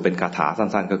ถ้าสรุปเป็นคาถา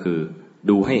สั้นๆก็คือ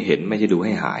ดูให้เห็นไม่ใช่ดูใ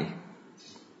ห้หาย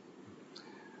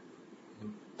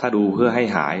ถ้าดูเพื่อให้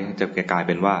หายจะกลายเ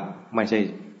ป็นว่าไม่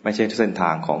ใช่เส้นท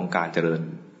างของการเจริญ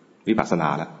วิปัสสนา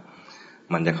แล้ว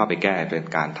มันจะเข้าไปแก้เป็น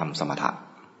การทำสมถะ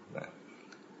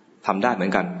ทำได้เหมือ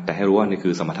นกันแต่ให้รู้ว่านี่คื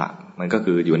อสมถะมันก็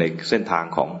คืออยู่ในเส้นทาง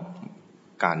ของ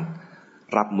การ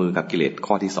รับมือกับกิเลส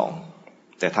ข้อที่สอง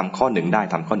แต่ทำข้อหนึ่งได้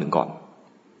ทำข้อหนึ่งก่อน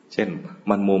เช่น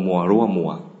มันมัวรู้ว่า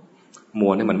มั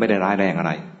วนี่มันไม่ได้ร้ายแรงอะไ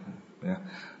ร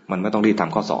มันไม่ต้องรีบท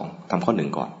ำข้อสองทำข้อหนึ่ง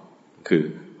ก่อนคือ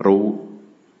รู้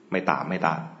ไม่ตาม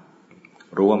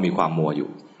รู้ว่ามีความมัวอยู่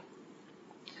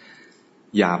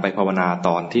อย่าไปภาวนาต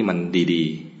อนที่มันดี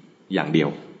ๆอย่างเดียว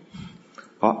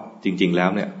เพราะจริงๆแล้ว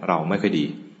เนี่ยเราไม่ค่อยดี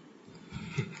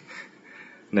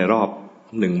ในรอบ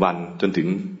1 วันจนถึง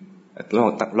ระ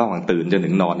หว่างตื่นจนถึ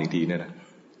งนอนอีกทีเนี่ยนะ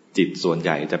จิตส่วนให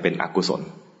ญ่จะเป็นอกุศล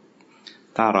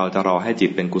ถ้าเราจะรอให้จิต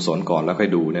เป็นกุศลก่อนแล้วค่อย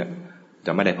ดูเนี่ยจ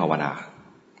ะไม่ได้ภาวนา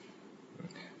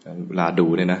เวลาดู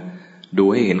เนี่ยนะดู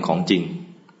ให้เห็นของจริง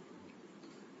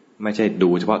ไม่ใช่ดู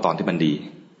เฉพาะตอนที่มันดี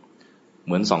เห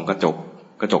มือนส่องกระ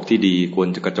จกที่ดีควร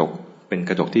จะกระจกเป็น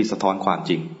กระจกที่สะท้อนความ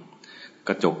จริงก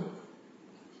ระจก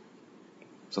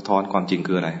สะท้อนความจริง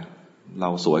คืออะไรเรา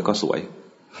สวยก็สวย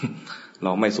เร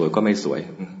าไม่สวยก็ไม่สวย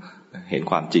เห็น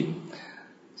ความจริง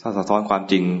ถ้าสะท้อนความ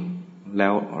จริงแล้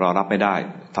วเรารับไม่ได้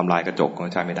ทำลายกระจกก็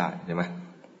ใช้ไม่ได้ใช่ไหม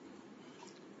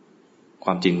คว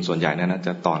ามจริงส่วนใหญ่นั้นนะจ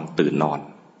ะตอนตื่นนอน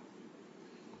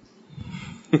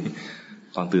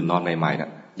ตอนตื่นนอนใหม่ๆนะ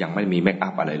ยังไม่มีเมคอั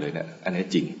พอะไรเลยเนี่ยอันนี้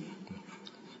จริง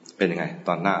เป็นยังไงต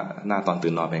อนหน้าตอน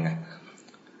ตื่นนอนเป็นยังไง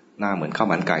หน้าเหมือนข้าว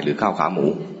มันไก่หรือข้าวขาหมู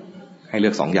ให้เลื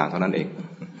อก2 อย่างเท่านั้นเอง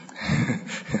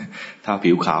ถ้า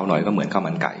ผิวขาวหน่อยก็เหมือนข้าว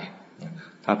มันไก่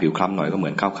ถ้าผิวคล้ำหน่อยก็เหมื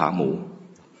อนข้าวขาหมู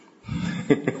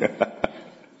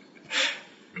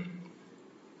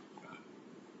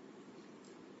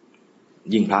ถ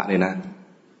ยิ่งพระเนี่ยนะ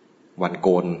วันโก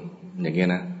นอย่างเงี้ย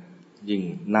นะยิ่ง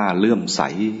หน้าเลื่อมใส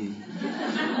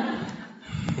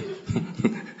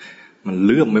มันเ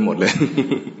ลื่อมไปหมดเลย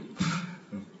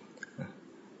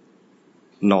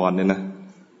นอนเนี่ยนะ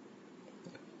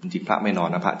จริงๆพระไม่นอน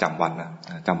นะพระจำวัดนะ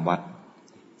จำวัด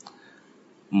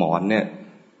หมอนเนี่ย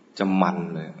จะมัน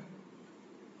เลย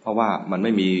เพราะว่ามันไ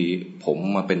ม่มีผม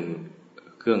มาเป็น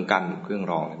เครื่องกั้นเครื่อง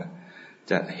รองเลยนะ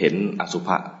จะเห็นอสุภ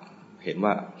ะเห็น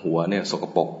ว่าหัวเนี่ยสก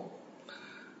ปรก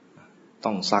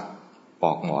ต้องซักป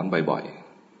อกหมอนบ่อย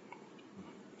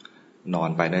ๆนอน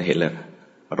ไปนะเห็นเลย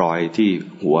รอยที่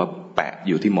หัวแปะอ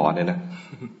ยู่ที่หมอนเนี่ยนะ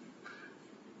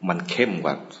มันเข้มก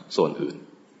ว่าส่วนอื่น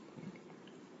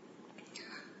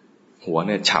หัวเ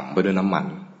นี่ยฉ่ำไปด้วยน้ำมัน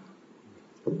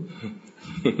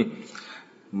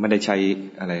ไม่ได้ใช้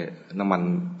อะไรน้ำมัน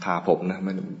ทาผมนะ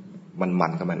มั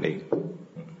นกับมันเอง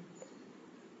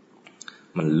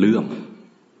มันเลื่อม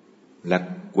และ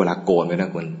เวลาโกนไปนะ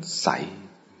มันใส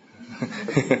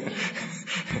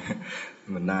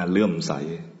มันหน้าเลื่อมใส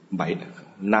ใบ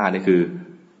หน้านี่คือ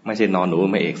ไม่ใช่นอนหนู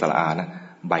ไม่เอกสระอานะ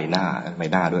ใบหน้า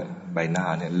ด้วยใบหน้า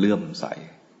เนี่ยเลื่อมใส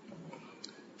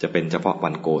จะเป็นเฉพาะวั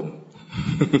นโกน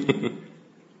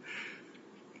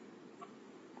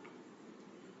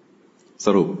ส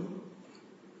รุป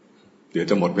เดี๋ยว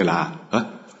จะหมดเวลา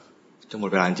จะหมด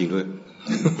เวลาจริงด้วย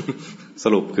ส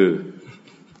รุปคือ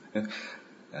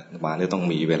มาเนี่ยต้อง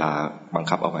มีเวลาบัง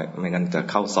คับเอาไว้ไม่งั้นจะ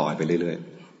เข้าซอยไปเรื่อย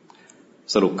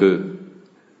ๆสรุปคือ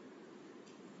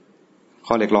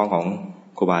ข้อเรียกร้องของ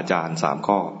ครูบาอาจารย์3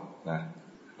ข้อนะ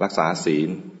รักษาศีล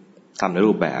ทำใน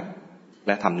รูปแบบแ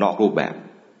ละทำนอกรูปแบบ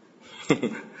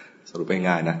สรุป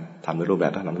ง่ายๆนะทำในรูปแบ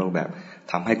บและทำนอกรูปแบบ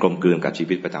ทำให้กลมกลืนกับชี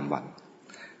วิตประจำวัน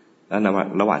และ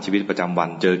ระหว่างชีวิตประจำวัน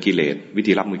เจอกิเลสวิ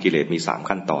ธีรับมือกิเลสมี3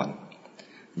ขั้นตอน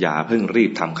อย่าเพิ่งรี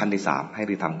บทำขั้นที่3ใ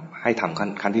ห้ทำ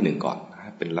ขั้นที่1ก่อน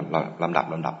เป็นลำ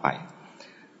ดับไป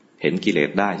เห็นกิเลส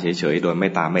ได้เฉยๆโดยไม่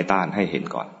ตามไม่ต้านให้เห็น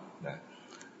ก่อนนะ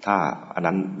ถ้าอัน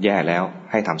นั้นแย่แล้ว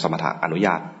ให้ทำสมถะอนุญ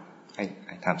าตใ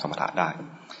ห้ทำสมถะได้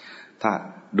ถ้า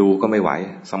ดูก็ไม่ไหว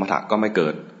สมถะก็ไม่เกิ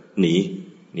ดห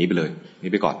นีไปเลยหนี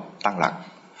ไปก่อนตั้งหลัก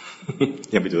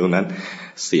อย่าไปถึงตรงนั้น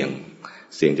เสี่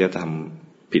ยงจะท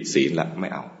ำผิดศีลละไม่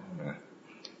เอา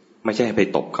ไม่ใช่ให้ไป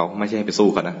ตบเขาไม่ใช่ให้ไปสู้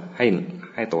เขานะ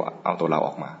ให้ตัวเอาตัวเราอ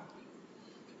อกมา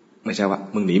ไม่ใช่ว่า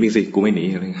มึงหนีมีสิกูไม่หนี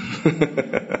อะไร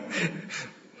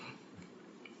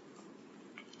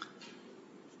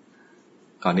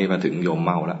คราวนี้มาถึงโยมเ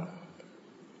มาแล้ว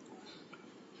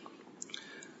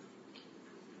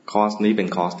คอร์สนี้เป็น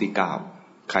คอร์สที่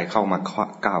9ใครเข้ามา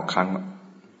9ครั้ง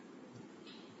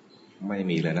ไม่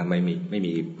มีเลยนะไม่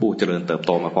มีผู้เจริญเติบโ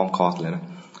ตมาพร้อมคอร์สเลยนะ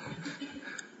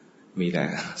มีแต่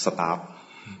สตาฟ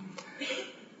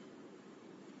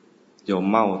โยม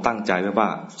เมาตั้งใจไว้ว่า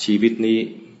ชีวิตนี้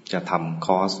จะทำค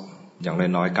อร์สอย่าง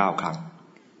น้อยๆ9ครั้ง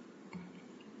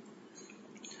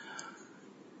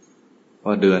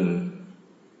ว่าเดือน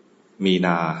มีน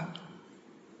า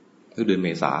หรือเดือนเม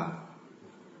ษา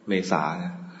เนี่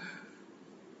ย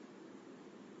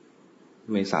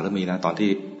เมษาหรือมีนาตอน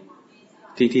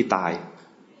ที่ตา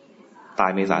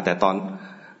ยเมษาแต่ต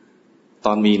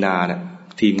อนมีนาเนี่ย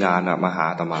ทีมงานมาหา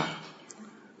อาตมา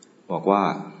บอกว่า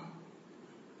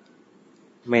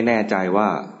ไม่แน่ใจว่า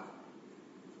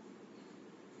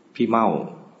พี่เมา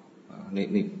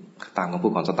นี่ตามคำพู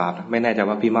ดของสตาฟไม่แน่ใจ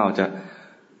ว่าพี่เมาจะ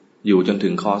อยู่จนถึ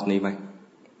งคอร์สนี้ไหม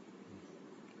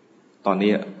ตอน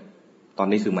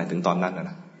นี้คือหมายถึงตอนนั้นน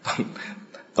ะ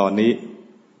ตอนนี้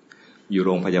อยู่โ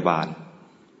รงพยาบาล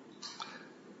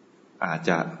อาจจ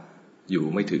ะอยู่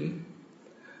ไม่ถึง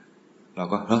เรา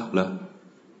ก็เหรอ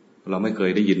เราไม่เค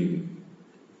ยได้ยิน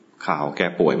ข่าวแก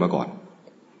ป่วยมาก่อน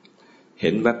เห็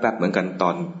นแวบๆเหมือนกันต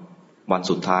อนวัน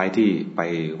สุดท้ายที่ไป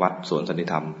วัดสวนสันติ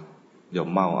ธรรมโยม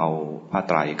เมาเอาผ้า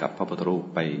ไตรกับพระพุทธรูป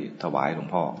ไปถวายหลวง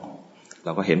พ่อเร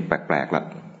าก็เห็นแปลกๆละ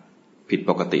ผิด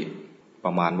ปกติป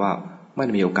ระมาณว่าไม่ไ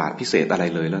ด้มีโอกาสพิเศษอะไร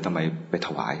เลยแล้วทำไมไปถ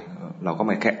วายเราก็ไ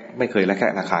ม่เคยละแค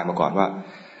ะระคายมาก่อนว่า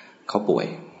เขาป่วย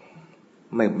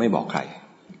ไม่บอกใคร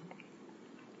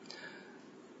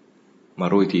มา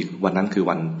รู้อีกทีวันนั้นคือ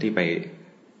วันที่ไป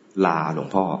ลาหลวง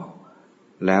พ่อ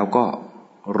แล้วก็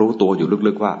รู้ตัวอยู่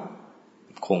ลึกๆว่า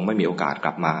คงไม่มีโอกาสก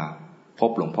ลับมาพ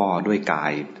บหลวงพ่อด้วยกา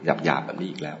ยหยาบๆแบบนี้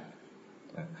อีกแล้ว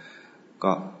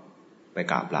ก็ไป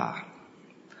กราบลา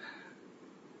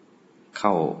เข้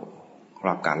า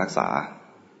รับการรักษา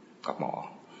กับหมอ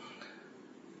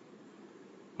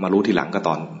มารู้ทีหลังก็ต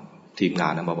อนทีมงา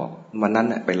นมาบอกวันนั้น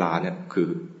เนี่ยไปลาเนี่ยคือ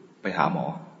ไปหาหมอ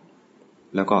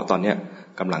แล้วก็ตอนเนี้ย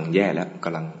กำลังแย่แล้วก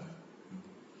ำลัง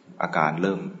อาการเ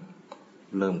ริ่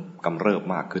มกำเริบ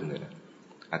มากขึ้นเลยนะ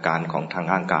อาการของทาง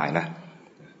ร่างกายนะ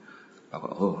เราก็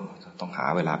ต้องหา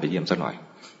เวลาไปเยี่ยมสักหน่อย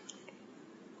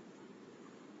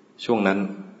ช่วงนั้น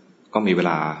ก็มีเว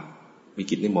ลามี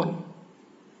กิจนิมนต์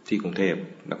ที่กรุงเทพ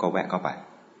แล้วก็แวะเข้าไป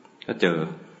ก็เจอ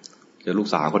ลูก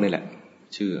สาวคนนี้แหละ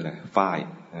ชื่ออะไรฝ้าย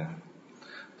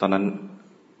ตอนนั้น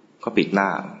ก็ปิดหน้า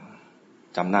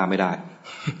จำหน้าไม่ได้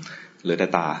เหลือแต่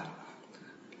ตา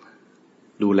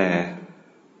ดูแล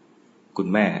คุณ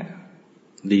แม่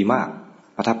ดีมาก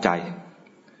ประทับใจ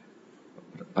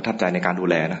ในการดู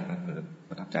แลนะ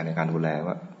ประทับใจในการดูแล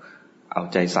ว่าเอา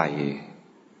ใจใส่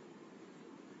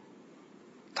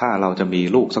ถ้าเราจะมี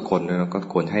ลูกสักคนก็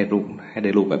ควรให้ไ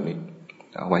ด้ลูกแบบนี้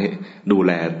เอาไว้ดูแ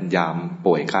ลยาม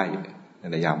ป่วยไข้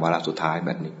ในยามวาระสุดท้ายแ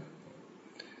บบนี้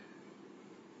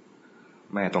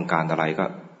แม่ต้องการอะไรก็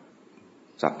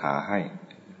จัดหาให้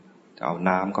จะเอา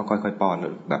น้ำก็ค่อยๆป้อน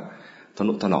แบบท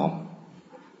นุถนอม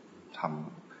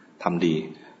ทำดี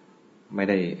ไม่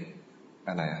ได้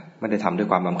อะไรไม่ได้ทำด้วย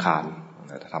ความรำคาญ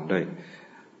แต่ทำด้วย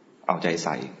เอาใจใ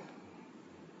ส่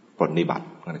ปรนนิบัติ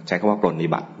ใช้คำว่าปรนนิ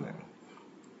บัติ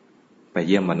ไปเ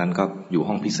ยี่ยมวันนั้นก็อยู่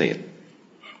ห้องพิเศษ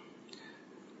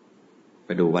ไป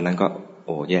ดูวันนั้นก็โ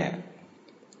อ้แย่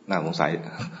น่าสง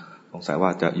สัยว่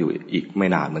าจะอยู่อีกไม่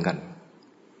นานเหมือนกัน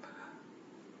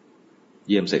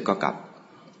เยี่ยมเสร็จก็ก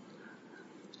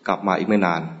ลับมาอีกไม่น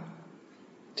าน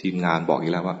ทีมงานบอกอี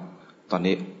กแล้วว่าตอน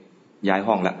นี้ย้าย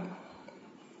ห้องแล้ว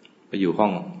ไปอยู่ห้อ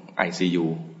ง ICU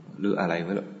หรืออะไรไ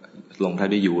ม่รู้ลงท้าย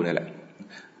ด้วย U นี่แหละ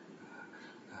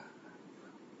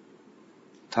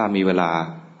ถ้ามีเวลา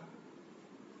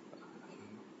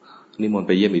นิมนต์ไ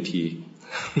ปเยี่ยมอีกที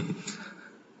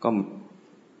ก็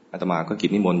อาตมาก็กิน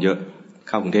นิมนต์เยอะเ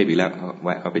ข้ากรุงเทพอีกแล้วแว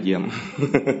ะเข้าไปเยี่ยม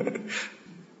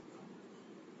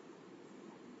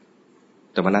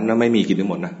แต่วันนั้นไม่มีกินนิ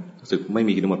มนต์นะรู้สึกไม่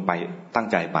มีกินนิมนต์ไปตั้ง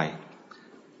ใจไป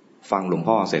ฟังหลวง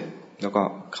พ่อเสร็จแล้วก็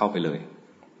เข้าไปเลย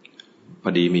พ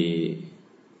อดี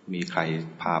มีใคร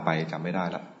พาไปจำไม่ได้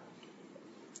แล้ว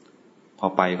พอ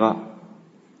ไปก็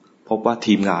พบว่า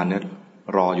ทีมงานเนี่ย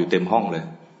รออยู่เต็มห้องเลย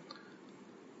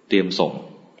เตรียมส่ง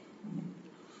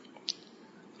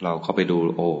เราเข้าไปดู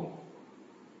โอ้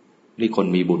นี่คน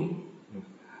มีบุญ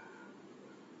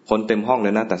คนเต็มห้องเล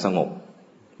ยนะแต่สงบ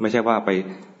ไม่ใช่ว่าไป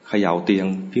เขย่าเตียง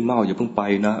พี่เมาอย่าเพิ่งไป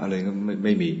นะอะไรก็ไ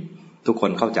ม่มีทุกค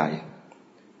นเข้าใ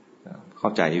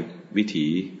จวิถี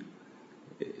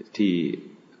ที่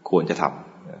ควรจะท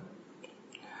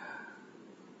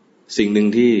ำสิ่งหนึ่ง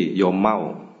ที่โยมเมา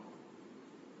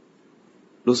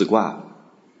รู้สึกว่า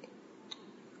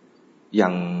ยั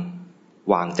ง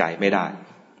วางใจไม่ได้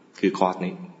คือคอร์สวัน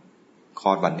นี้ค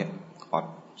อร์ส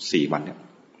4 วันเนี่ย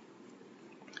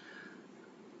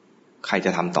ใครจ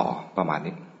ะทำต่อประมาณ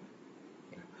นี้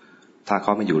ถ้าเข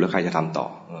าไม่อยู่แล้วใครจะทำต่อ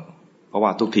เพราะว่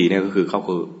าทุกทีเนี่ยก็คือเขา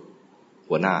คือ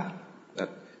หัวหน้าและ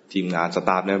ทีมงานสต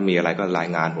าฟเนี่ยมีอะไรก็ราย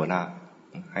งานหัวหน้า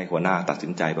ให้หัวหน้าตัดสิ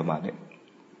นใจประมาณนี้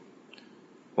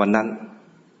วันนั้น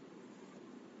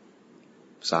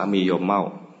สามีโยมเมา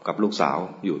กับลูกสาว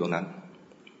อยู่ตรงนั้น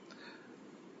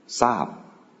ทราบ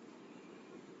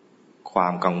ควา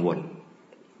มกังวล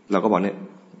เราก็บอกเนี่ย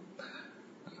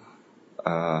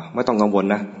ไม่ต้องกังวล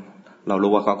นะเรา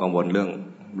รู้ว่าเขากังวลเรื่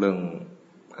อง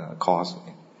คอส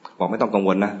บอกไม่ต้องกังว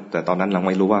ลนะแต่ตอนนั้นเราไ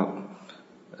ม่รู้ว่า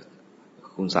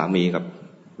คุณสามีกับ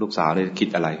ลูกสาวเนี่ยคิด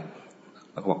อะไร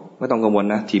เราก็บอกไม่ต้องกังวล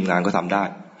นะทีมงานก็ทำได้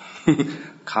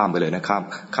ข้ามไปเลยนะ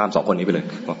ข้าม2 คนนี้ไปเลย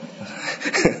บอก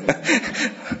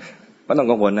ไม่ต้อง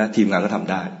กังวลนะทีมงานก็ท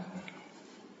ำได้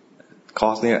คอ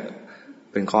ร์สเนี่ย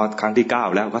เป็นคอร์สครั้งที่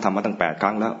9แล้วก็ทำมาตั้ง8 ค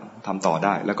รั้งแล้วทำต่อไ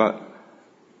ด้แล้วก็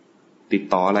ติด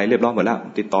ต่ออะไรเรียบร้อยหมดแล้ว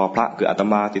ติดต่อพระคืออาต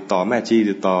มาติดต่อแม่ชี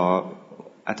ติดต่อ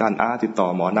อาจารย์อาติดต่อ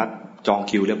หมอนัดจอง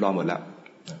คิวเรียบร้อยหมดแล้ว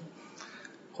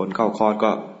คนเข้าคอร์สก็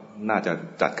น่าจะ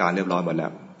จัดการเรียบร้อยหมดแล้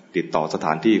วติดต่อสถ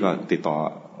านที่ก็ติดต่อ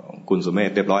คุณสุเม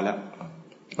ธเรียบร้อยแล้ว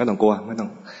ไม่ต้องกลัวไม่ต้อง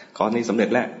คอร์สนี้สำเร็จ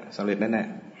แน่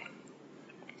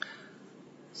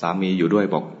ๆสามีอยู่ด้วย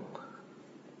บอก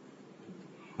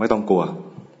ไม่ต้องกลัว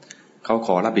เขาข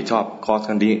อรับผิดชอบคอร์สค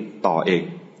รั้งนี้ต่อเอง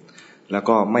แล้ว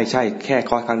ก็ไม่ใช่แค่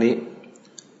คอร์สครั้งนี้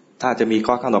ถ้าจะมีค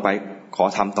อร์สครั้งต่อไปขอ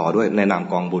ทำต่อด้วยในนาม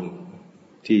กองบุญ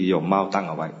ที่โยมเมาตั้ง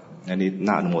เอาไว้อันนี้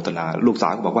น่าอนุโมทนาลูกสา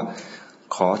วก็บอกว่า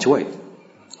ขอช่วย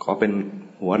ขอเป็น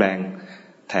หัวแรง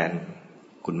แทน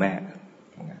คุณแม่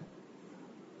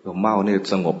โยมเมาเนี่ย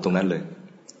สงบตรงนั้นเลย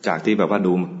จากที่แบบว่า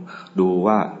ดู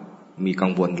ว่ามีกั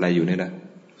งวลอะไรอยู่เนี่ยนะ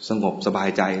สงบสบาย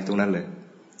ใจตรงนั้นเลย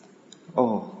โอ้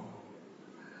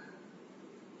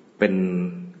เ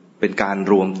ป็นการ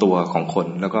รวมตัวของคน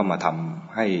แล้วก็มาท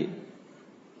ำให้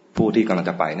ผู้ที่กำลัง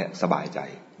จะไปเนี่ยสบายใจ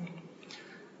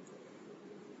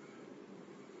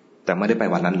แต่ไม่ได้ไป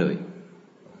วันนั้นเลย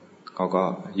เขาก็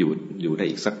อยู่ได้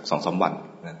อีกสัก 2-3 วัน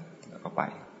นะแล้วก็ไป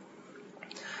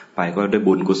ก็ด้วย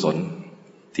บุญกุศล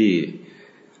ที่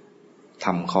ท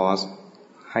ำคอร์ส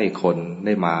ให้คนไ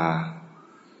ด้มา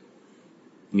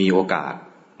มีโอกาส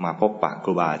มาพบปะค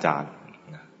รูบาอาจารย์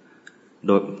โ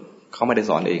ดยเขาไม่ได้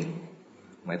สอนเอง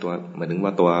หมายถึงว่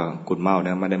าตัวคุณเม่าเ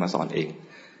นี่ยไม่ได้มาสอนเอง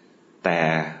แต่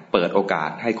เปิดโอกาส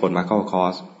ให้คนมาเข้าคอ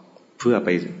ร์สเพื่อไป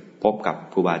พบกับ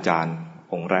ครูบาอาจารย์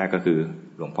องค์แรกก็คือ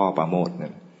หลวงพ่อปราโมทย์เนี่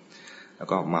ยแล้ว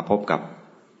ก็มาพบกับ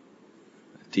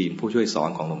ทีมผู้ช่วยสอน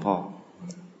ของหลวงพ่อ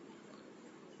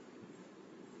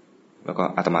แล้วก็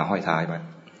อาตมาห้อยท้ายไป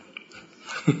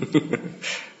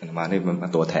อาตมานี่มั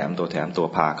นตัวแถมตัว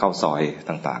พาเข้าซอย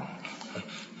ต่างๆ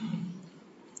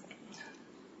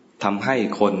ทำให้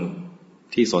คน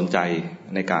ที่สนใจ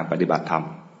ในการปฏิบัติธรรม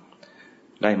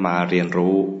ได้มาเรียน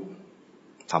รู้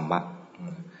ธรรมะ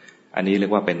อันนี้เรีย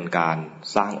กว่าเป็นการ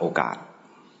สร้างโอกาส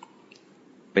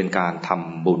เป็นการท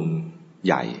ำบุญใ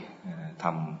หญ่ท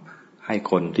ำให้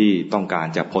คนที่ต้องการ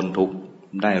จะพ้นทุกข์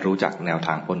ได้รู้จักแนวท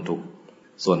างพ้นทุกข์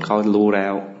ส่วนเขารู้แล้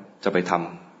วจะไปท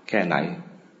ำแค่ไหน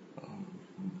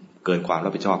เกินความรั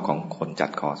บผิดชอบของคนจั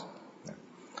ดคอร์ส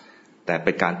แต่เ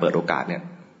ป็นการเปิดโอกาสเนี่ย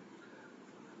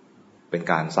เป็น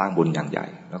การสร้างบุญอย่างใหญ่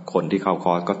แล้วคนที่เข้าค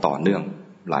อร์สก็ต่อเนื่อง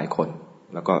หลายคน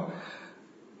แล้วก็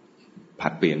ผั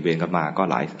ดเปลี่ยนเวียนกันมาก็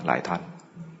หลายท่าน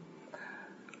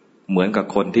เหมือนกับ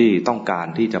คนที่ต้องการ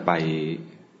ที่จะไ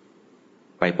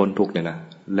ปพ้นทุกข์เนี่ยนะ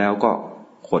แล้วก็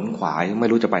ขนขวายไม่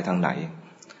รู้จะไปทางไหน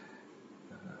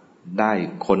ได้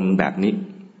คนแบบนี้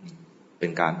เป็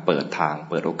นการเปิดทาง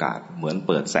เปิดโอกาสเหมือนเ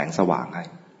ปิดแสงสว่างให้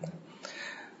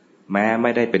แม้ไ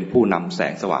ม่ได้เป็นผู้นำแส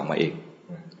งสว่างมาเอง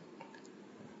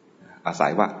อาศั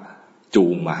ยว่าจู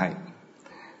งมาให้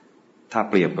ถ้า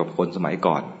เปรียบกับคนสมัย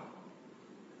ก่อน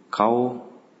เขา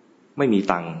ไม่มี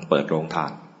ตังค์เปิดโรงทา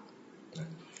น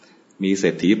มีเศร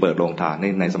ษฐีเปิดโรงทาน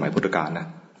ในสมัยพุทธกาลนะ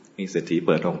มีเศรษฐีเ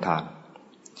ปิดโรงทาน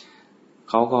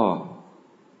เขาก็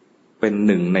เป็น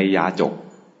หนึ่งในยาจก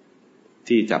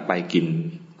ที่จะไปกิน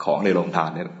ของในโรงทาน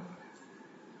เนี่ย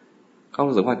เขา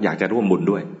รู้สึกว่าอยากจะร่วมบุญ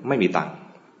ด้วยไม่มีตังค์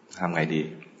ทำไงดี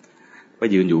ไป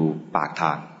ยืนอยู่ปากท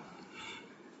าง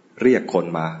เรียกคน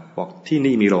มาบอกที่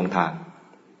นี่มีโรงทาน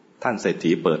ท่านเศรษ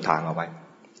ฐีเปิดทางเอาไว้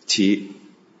ชี้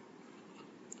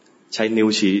ใช้นิ้ว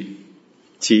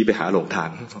ชี้ไปหาโรงทาน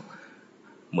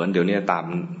เหมือนเดี๋ยวนี้ตาม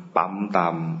ปั๊มตา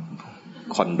ม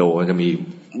คอนโดจะมี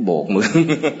โบกมือ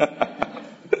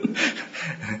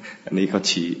อันนี้เขา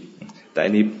ชี้แต่อั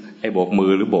นนี้ไอ้โบกมื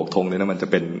อหรือโบกธงเนี่ยนะมันจะ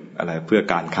เป็นอะไรเพื่อ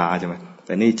การค้าใช่ไหมแ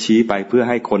ต่นี่ชี้ไปเพื่อ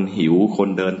ให้คนหิวคน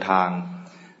เดินทาง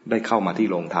ได้เข้ามาที่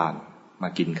โรงทานมา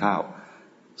กินข้าว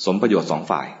สมประโยชน์สอง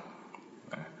ฝ่าย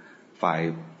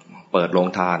เปิดโรง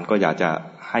ทานก็อยากจะ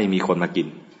ให้มีคนมากิน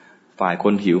ฝ่ายค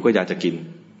นหิวก็อยากจะกิน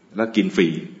แล้วกินฟรี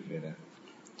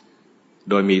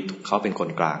โดยมีเขาเป็นคน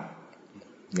กลาง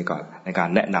นี่ก่อนในการ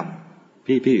แนะน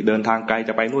ำพี่เดินทางไกลจ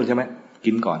ะไปนู่นใช่ไหม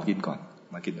กินก่อน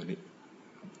มากินตรงนี้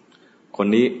คน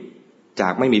นี้จา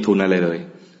กไม่มีทุนอะไรเลย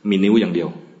มีนิ้วอย่างเดียว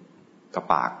กับ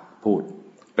ปากพูด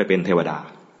ไปเป็นเทวดา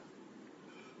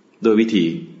โดยวิธี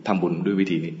ทำบุญด้วยวิ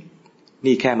ธีนี้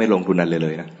นี่แค่ไม่ลงทุนอะไรเล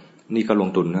ยนะนี่ก็ลง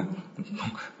ทุนนะ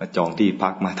มาจองที่พั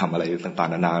กมาทำอะไรต่าง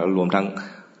ๆนานาแล้วรวมทั้ง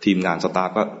ทีมงานสตาฟ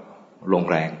ก็ลง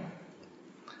แรง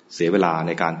เสียเวลาใ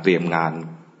นการเตรียมงาน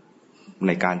ใ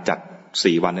นการจัด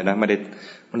4 วันเนี่ยนะไม่ไ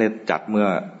ด้จัดเมื่อ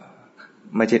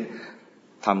ไม่ใช่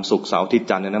ทำศุกร์เสาร์อาทิตย์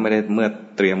จันทร์เนี่ยนะไม่ได้เมื่อ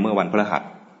เตรียมเมื่อวันพฤหัส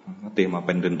เตรียมมาเ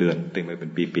ป็นเดือนเตรียมมาเป็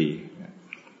นปี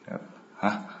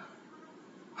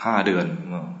5 เดือน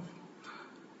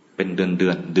เป็นเดือ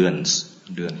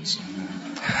น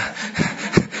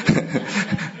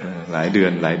หลายเดือ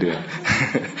น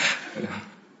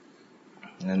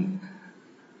งั้น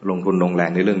ลงทุนลงแร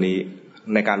งในเรื่องนี้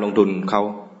ในการลงทุนเขา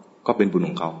ก็เป็นบุญข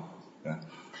องเขา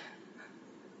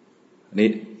นี่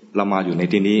เรามาอยู่ใน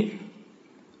ที่นี้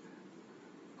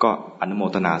ก็อนุโม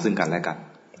ทนาซึ่งกันและกัน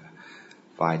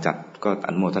ฝ่ายจัดก็อ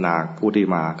นุโมทนาผู้ที่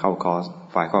มาเข้าคอร์ส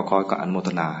ฝ่ายเข้าคอร์สก็อนุโมท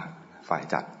นาฝ่าย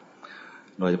จัด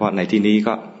โดยเฉพาะในที่นี้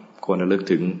ก็ควรระลึก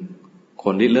ถึงค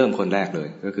นที่เริ่มคนแรกเลย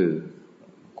ก็คือ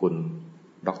คุณ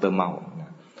ดร.เมา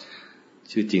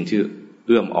ชื่อจริงชื่อเ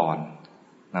อื้อมอ่อน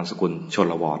นามสกุลช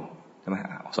ลวรใช่ไหม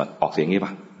ออกเสียงงี้ป่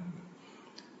ะ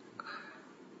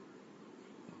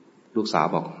ลูกสาว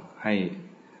บอกให้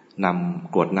น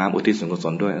ำกรวดน้ำอุทิศส่วนกุศ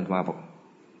ลด้วยอาตมาบอก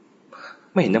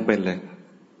ไม่เห็นจำเป็นเลย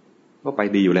ก็ไป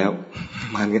ดีอยู่แล้ว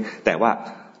มันแต่ว่า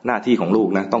หน้าที่ของลูก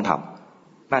นะต้องท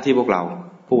ำหน้าที่พวกเรา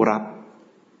ผู้รับ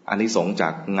อานิสงส์จา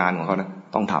กงานของเขานะ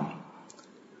ต้องท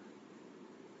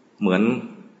ำเหมือน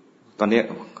ตอนนี้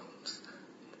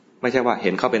ไม่ใช่ว่าเห็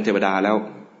นเขาเป็นเทวดาแล้ว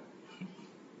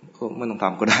ไม่ต้องท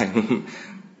ำก็ได้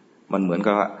มันเหมือน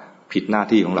กับผิดหน้า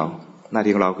ที่ของเราหน้า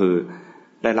ที่ของเราคือ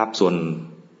ได้รับส่วน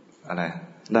อะไร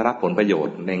ได้รับผลประโยช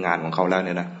น์ในงานของเขาแล้วเ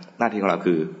นี่ยนะหน้าที่ของเรา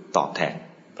คือตอบแทน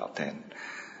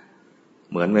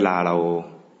เหมือนเวลาเรา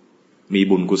มี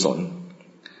บุญกุศล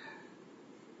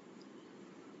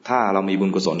ถ้าเรามีบุญ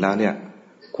กุศลแล้วเนี่ย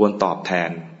ควรตอบแทน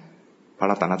พระ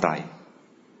รัตนตรัย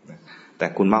แต่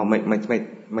คุณเม่าไ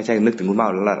ม่ใช่นึกถึงคุณเม่า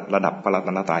ระดับพระรัต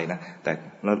นตรัยนะแต่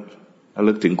ระ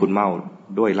ลึกถึงคุณเม่า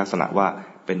ด้วยลักษณะว่า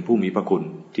เป็นผู้มีพระคุณ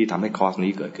ที่ทำให้คอร์ส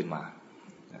นี้เกิดขึ้นมา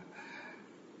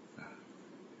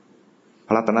พ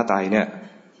ระรัตนตรัยเนี่ย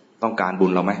ต้องการบุ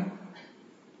ญเราไหม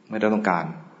ไม่ได้ต้องการ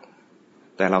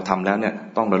แต่เราทำแล้วเนี่ย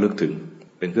ต้องระลึกถึง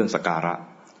เป็นเครื่องสักการะ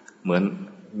เหมือน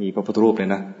มีพระพุทธรูปเลย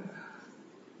นะ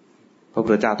พระพุ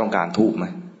ทธเจ้าต้องการธูปไหม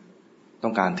ต้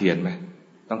องการเทียนไหม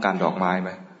ต้องการดอกไม้ไหม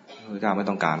พระพุทธเจ้าไม่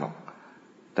ต้องการหรอก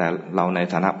แต่เราใน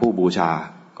ฐานะผู้บูชา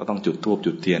ก็ต้องจุดธูป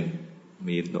จุดเทียน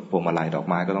มีพวงมาลัยดอก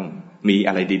ไม้ก็ต้องมีอ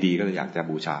ะไรดีๆก็อยากจะ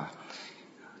บูชา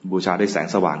ด้วยแสง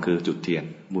สว่างคือจุดเทียน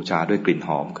บูชาด้วยกลิ่นห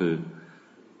อมคือ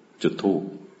จุดธูป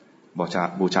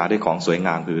บูชาด้วยของสวยง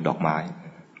ามคือดอกไม้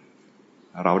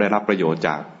เราได้รับประโยชน์จ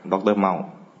ากดร.เมา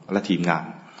และทีมงาน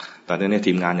ตอนนี้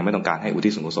ทีมงานยังไม่ต้องการให้อุทิ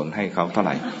ศส่วนกุศลให้เขาเท่าไห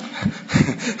ร่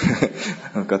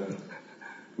ก็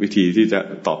วิธีที่จะ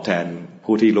ตอบแทน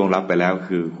ผู้ที่ล่วงลับไปแล้ว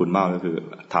คือคุณเมาก็คือ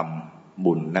ทำ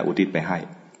บุญและอุทิศไปให้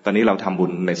ตอนนี้เราทำบุ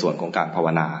ญในส่วนของการภาว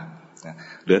นา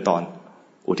เหลือตอน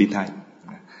อุทิศให้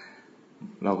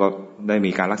เราก็ได้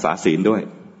มีการรักษาศีลด้วย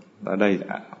แล้วได้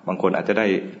บางคนอาจจะได้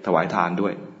ถวายทานด้ว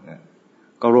ย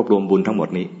ก็รวบรวมบุญทั้งหมด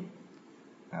นี้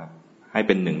ให้เ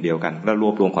ป็นหนึ่งเดียวกันแล้วร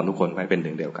วบรวมของทุกคนให้เป็นห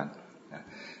นึ่งเดียวกัน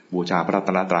บูชาพระรัต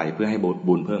นตรัยเพื่อให้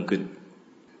บุญเพิ่มขึ้น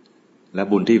และ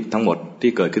บุญที่ทั้งหมด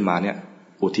ที่เกิดขึ้นมาเนี่ย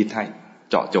อุทิศให้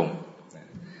เจาะจง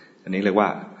อันนี้เรียกว่า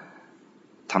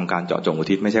ทำการเจาะจงอุ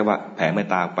ทิศไม่ใช่ว่าแผ่เมต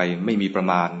ตาไปไม่มีประ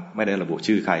มาณไม่ได้ระบุ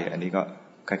ชื่อใครอันนี้ก็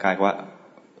คล้ายๆว่า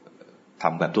ท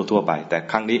ำแบบทั่วๆไปแต่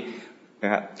ครั้งนี้น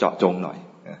ะครับเจาะจงหน่อย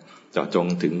เจาะจง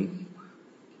ถึง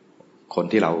คน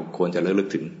ที่เราควรจะระลึก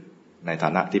ถึงในฐา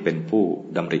นะที่เป็นผู้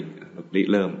ดำริ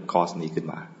เริ่มคอร์สนี้ขึ้น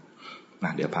มา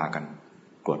เดี๋ยวพากัน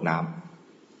กรวดน้ำ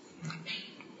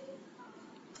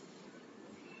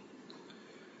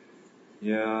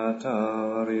ยะถา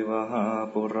วริวหา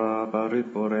ปุราปริ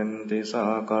ปุเรนติสา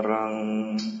กรัง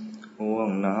ห่วง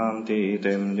น้ำที่เ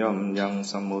ต็มย่อมยัง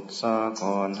สมุทรสาค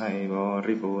รให้บ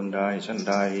ริบูรณ์ได้ฉัน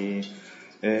ใด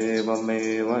เอวเม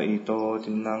วะอิโต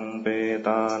ทินังเปต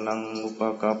านังอุป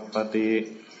กัปปติ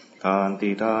ทาน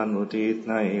ที่ทานอุทิศ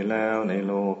ให้แล้วใน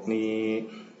โลกนี้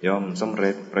ย่อมสำเ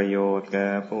ร็จประโยชน์แก่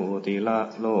ผู้ที่ละ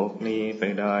โลกนี้ไป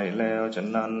ได้แล้วฉะ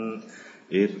นั้น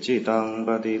อิจฉิตังป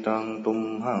ฏิตังตุม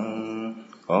หัง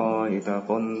ขออิทธิผ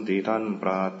ลที่ท่านป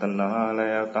รารถนาแ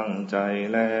ล้วตั้งใจ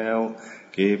แล้ว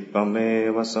กิปปเม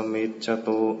วะสมิจฉ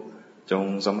ตุจง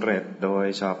สำเร็จโดย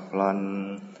ฉับพลัน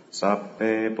สัพเพ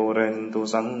ปุเรนตุ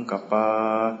สังกปา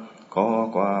ขอ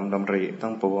ความดำริ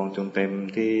ทั้งปวงจงเต็ม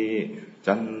ที่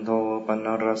จันโทปน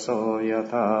รสโสย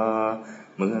ถา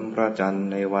เหมือนพระจันทร์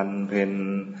ในวันเพ็ญ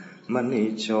มณิ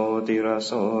โชติรโ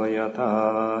สยถา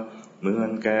เหมือ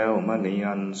นแก้วมณี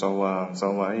อันสว่างไส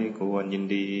วควรยิน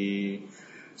ดี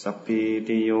สัพพิ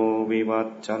ติโยวิวัช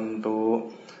ชันตุ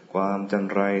ความจัน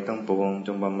ไรทั้งปวงจ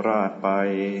งบำราดไป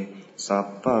สัพ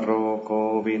พโรโค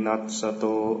วินัสส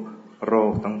ตุโร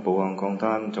คทั้งปวงของ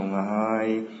ท่านจงหาย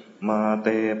มาเต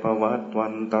ภวัตวั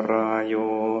นตรายโย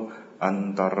อัน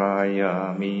ตรายา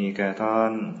มีแก่ท่า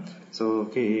นสุ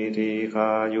ขีทีคา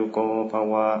ยุโกภ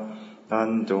วะท่า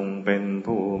นจงเป็น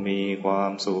ผู้มีควา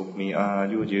มสุขมีอา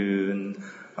ยุยืน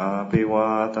อาภิวา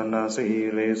ทนาสี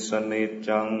ลิสนิจ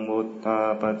จังมุตตา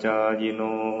ปจายโน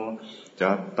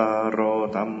จัตตารโอ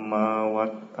ธัมมาวั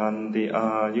ฏฏันติอา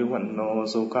ยุวันโน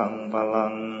สุขังพลั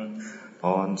งพ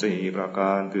รสี่ประก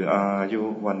ารคืออายุ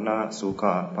วันนะสุข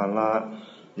ะพละ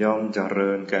ย่อมเจริ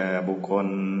ญแก่บุคคล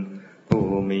ผู้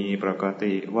มีปก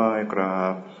ติไหว้กรา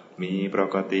บมีป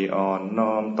กติอ่อนน้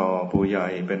อมต่อผู้ใหญ่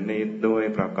เป็นนิจด้วย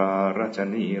ประการฉ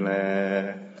นี้แล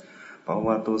ภว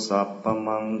ตุสัพพ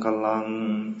มังคลัง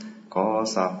ขอ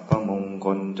สัพพมงค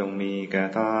ลจงมีแก่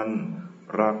ท่าน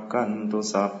รักกันตุ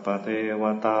สัพพเทว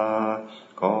ตา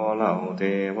ขอเหล่าเท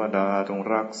วดาจง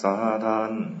รักษาท่า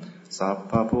นสัพ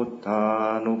พพุทธา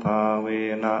นุภาเว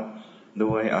นะ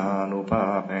ด้วยอานุภา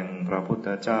พแห่งพระพุทธ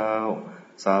เจ้า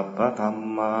สัพพธรร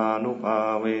มานุภา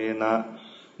เวนะ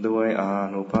ด้วยอา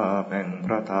นุภาพแห่งพ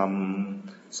ระธรรม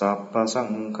สัพพสั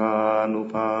งฆานุ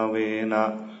ภาเวนะ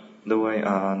ด้วย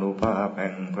อานุภาพแห่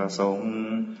งพระสงฆ์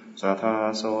สัทธา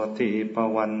โสติภ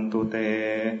วันตุเต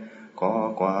ขอ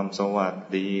ความสวัส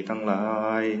ดีทั้งหลา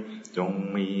ยจง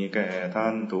มีแก่ท่า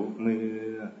นทุกเมื่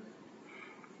อ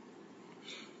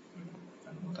อ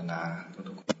นุโมทนา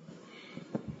ทุกคน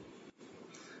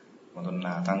อนุโมทน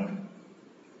าทั้ง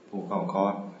ผู้เข้าคอ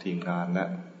ร์สทีมงานและ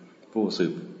ผู้สื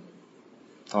บ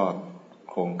ทอด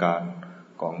โครงการ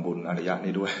กองบุญอริยะ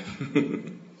นี้ด้วย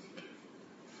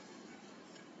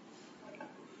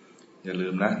อย่าลื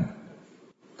มนะ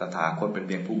ตถาคตเป็นเ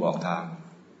พียงผู้บอกทาง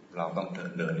เราต้อง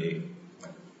เดินเอง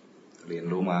เรียน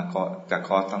รู้มาจากค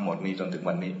อร์สทั้งหมดนี้จนถึง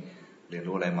วันนี้เรียน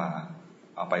รู้อะไรมา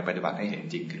เอาไปปฏิบัติให้เห็น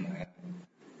จริงขึ้นมา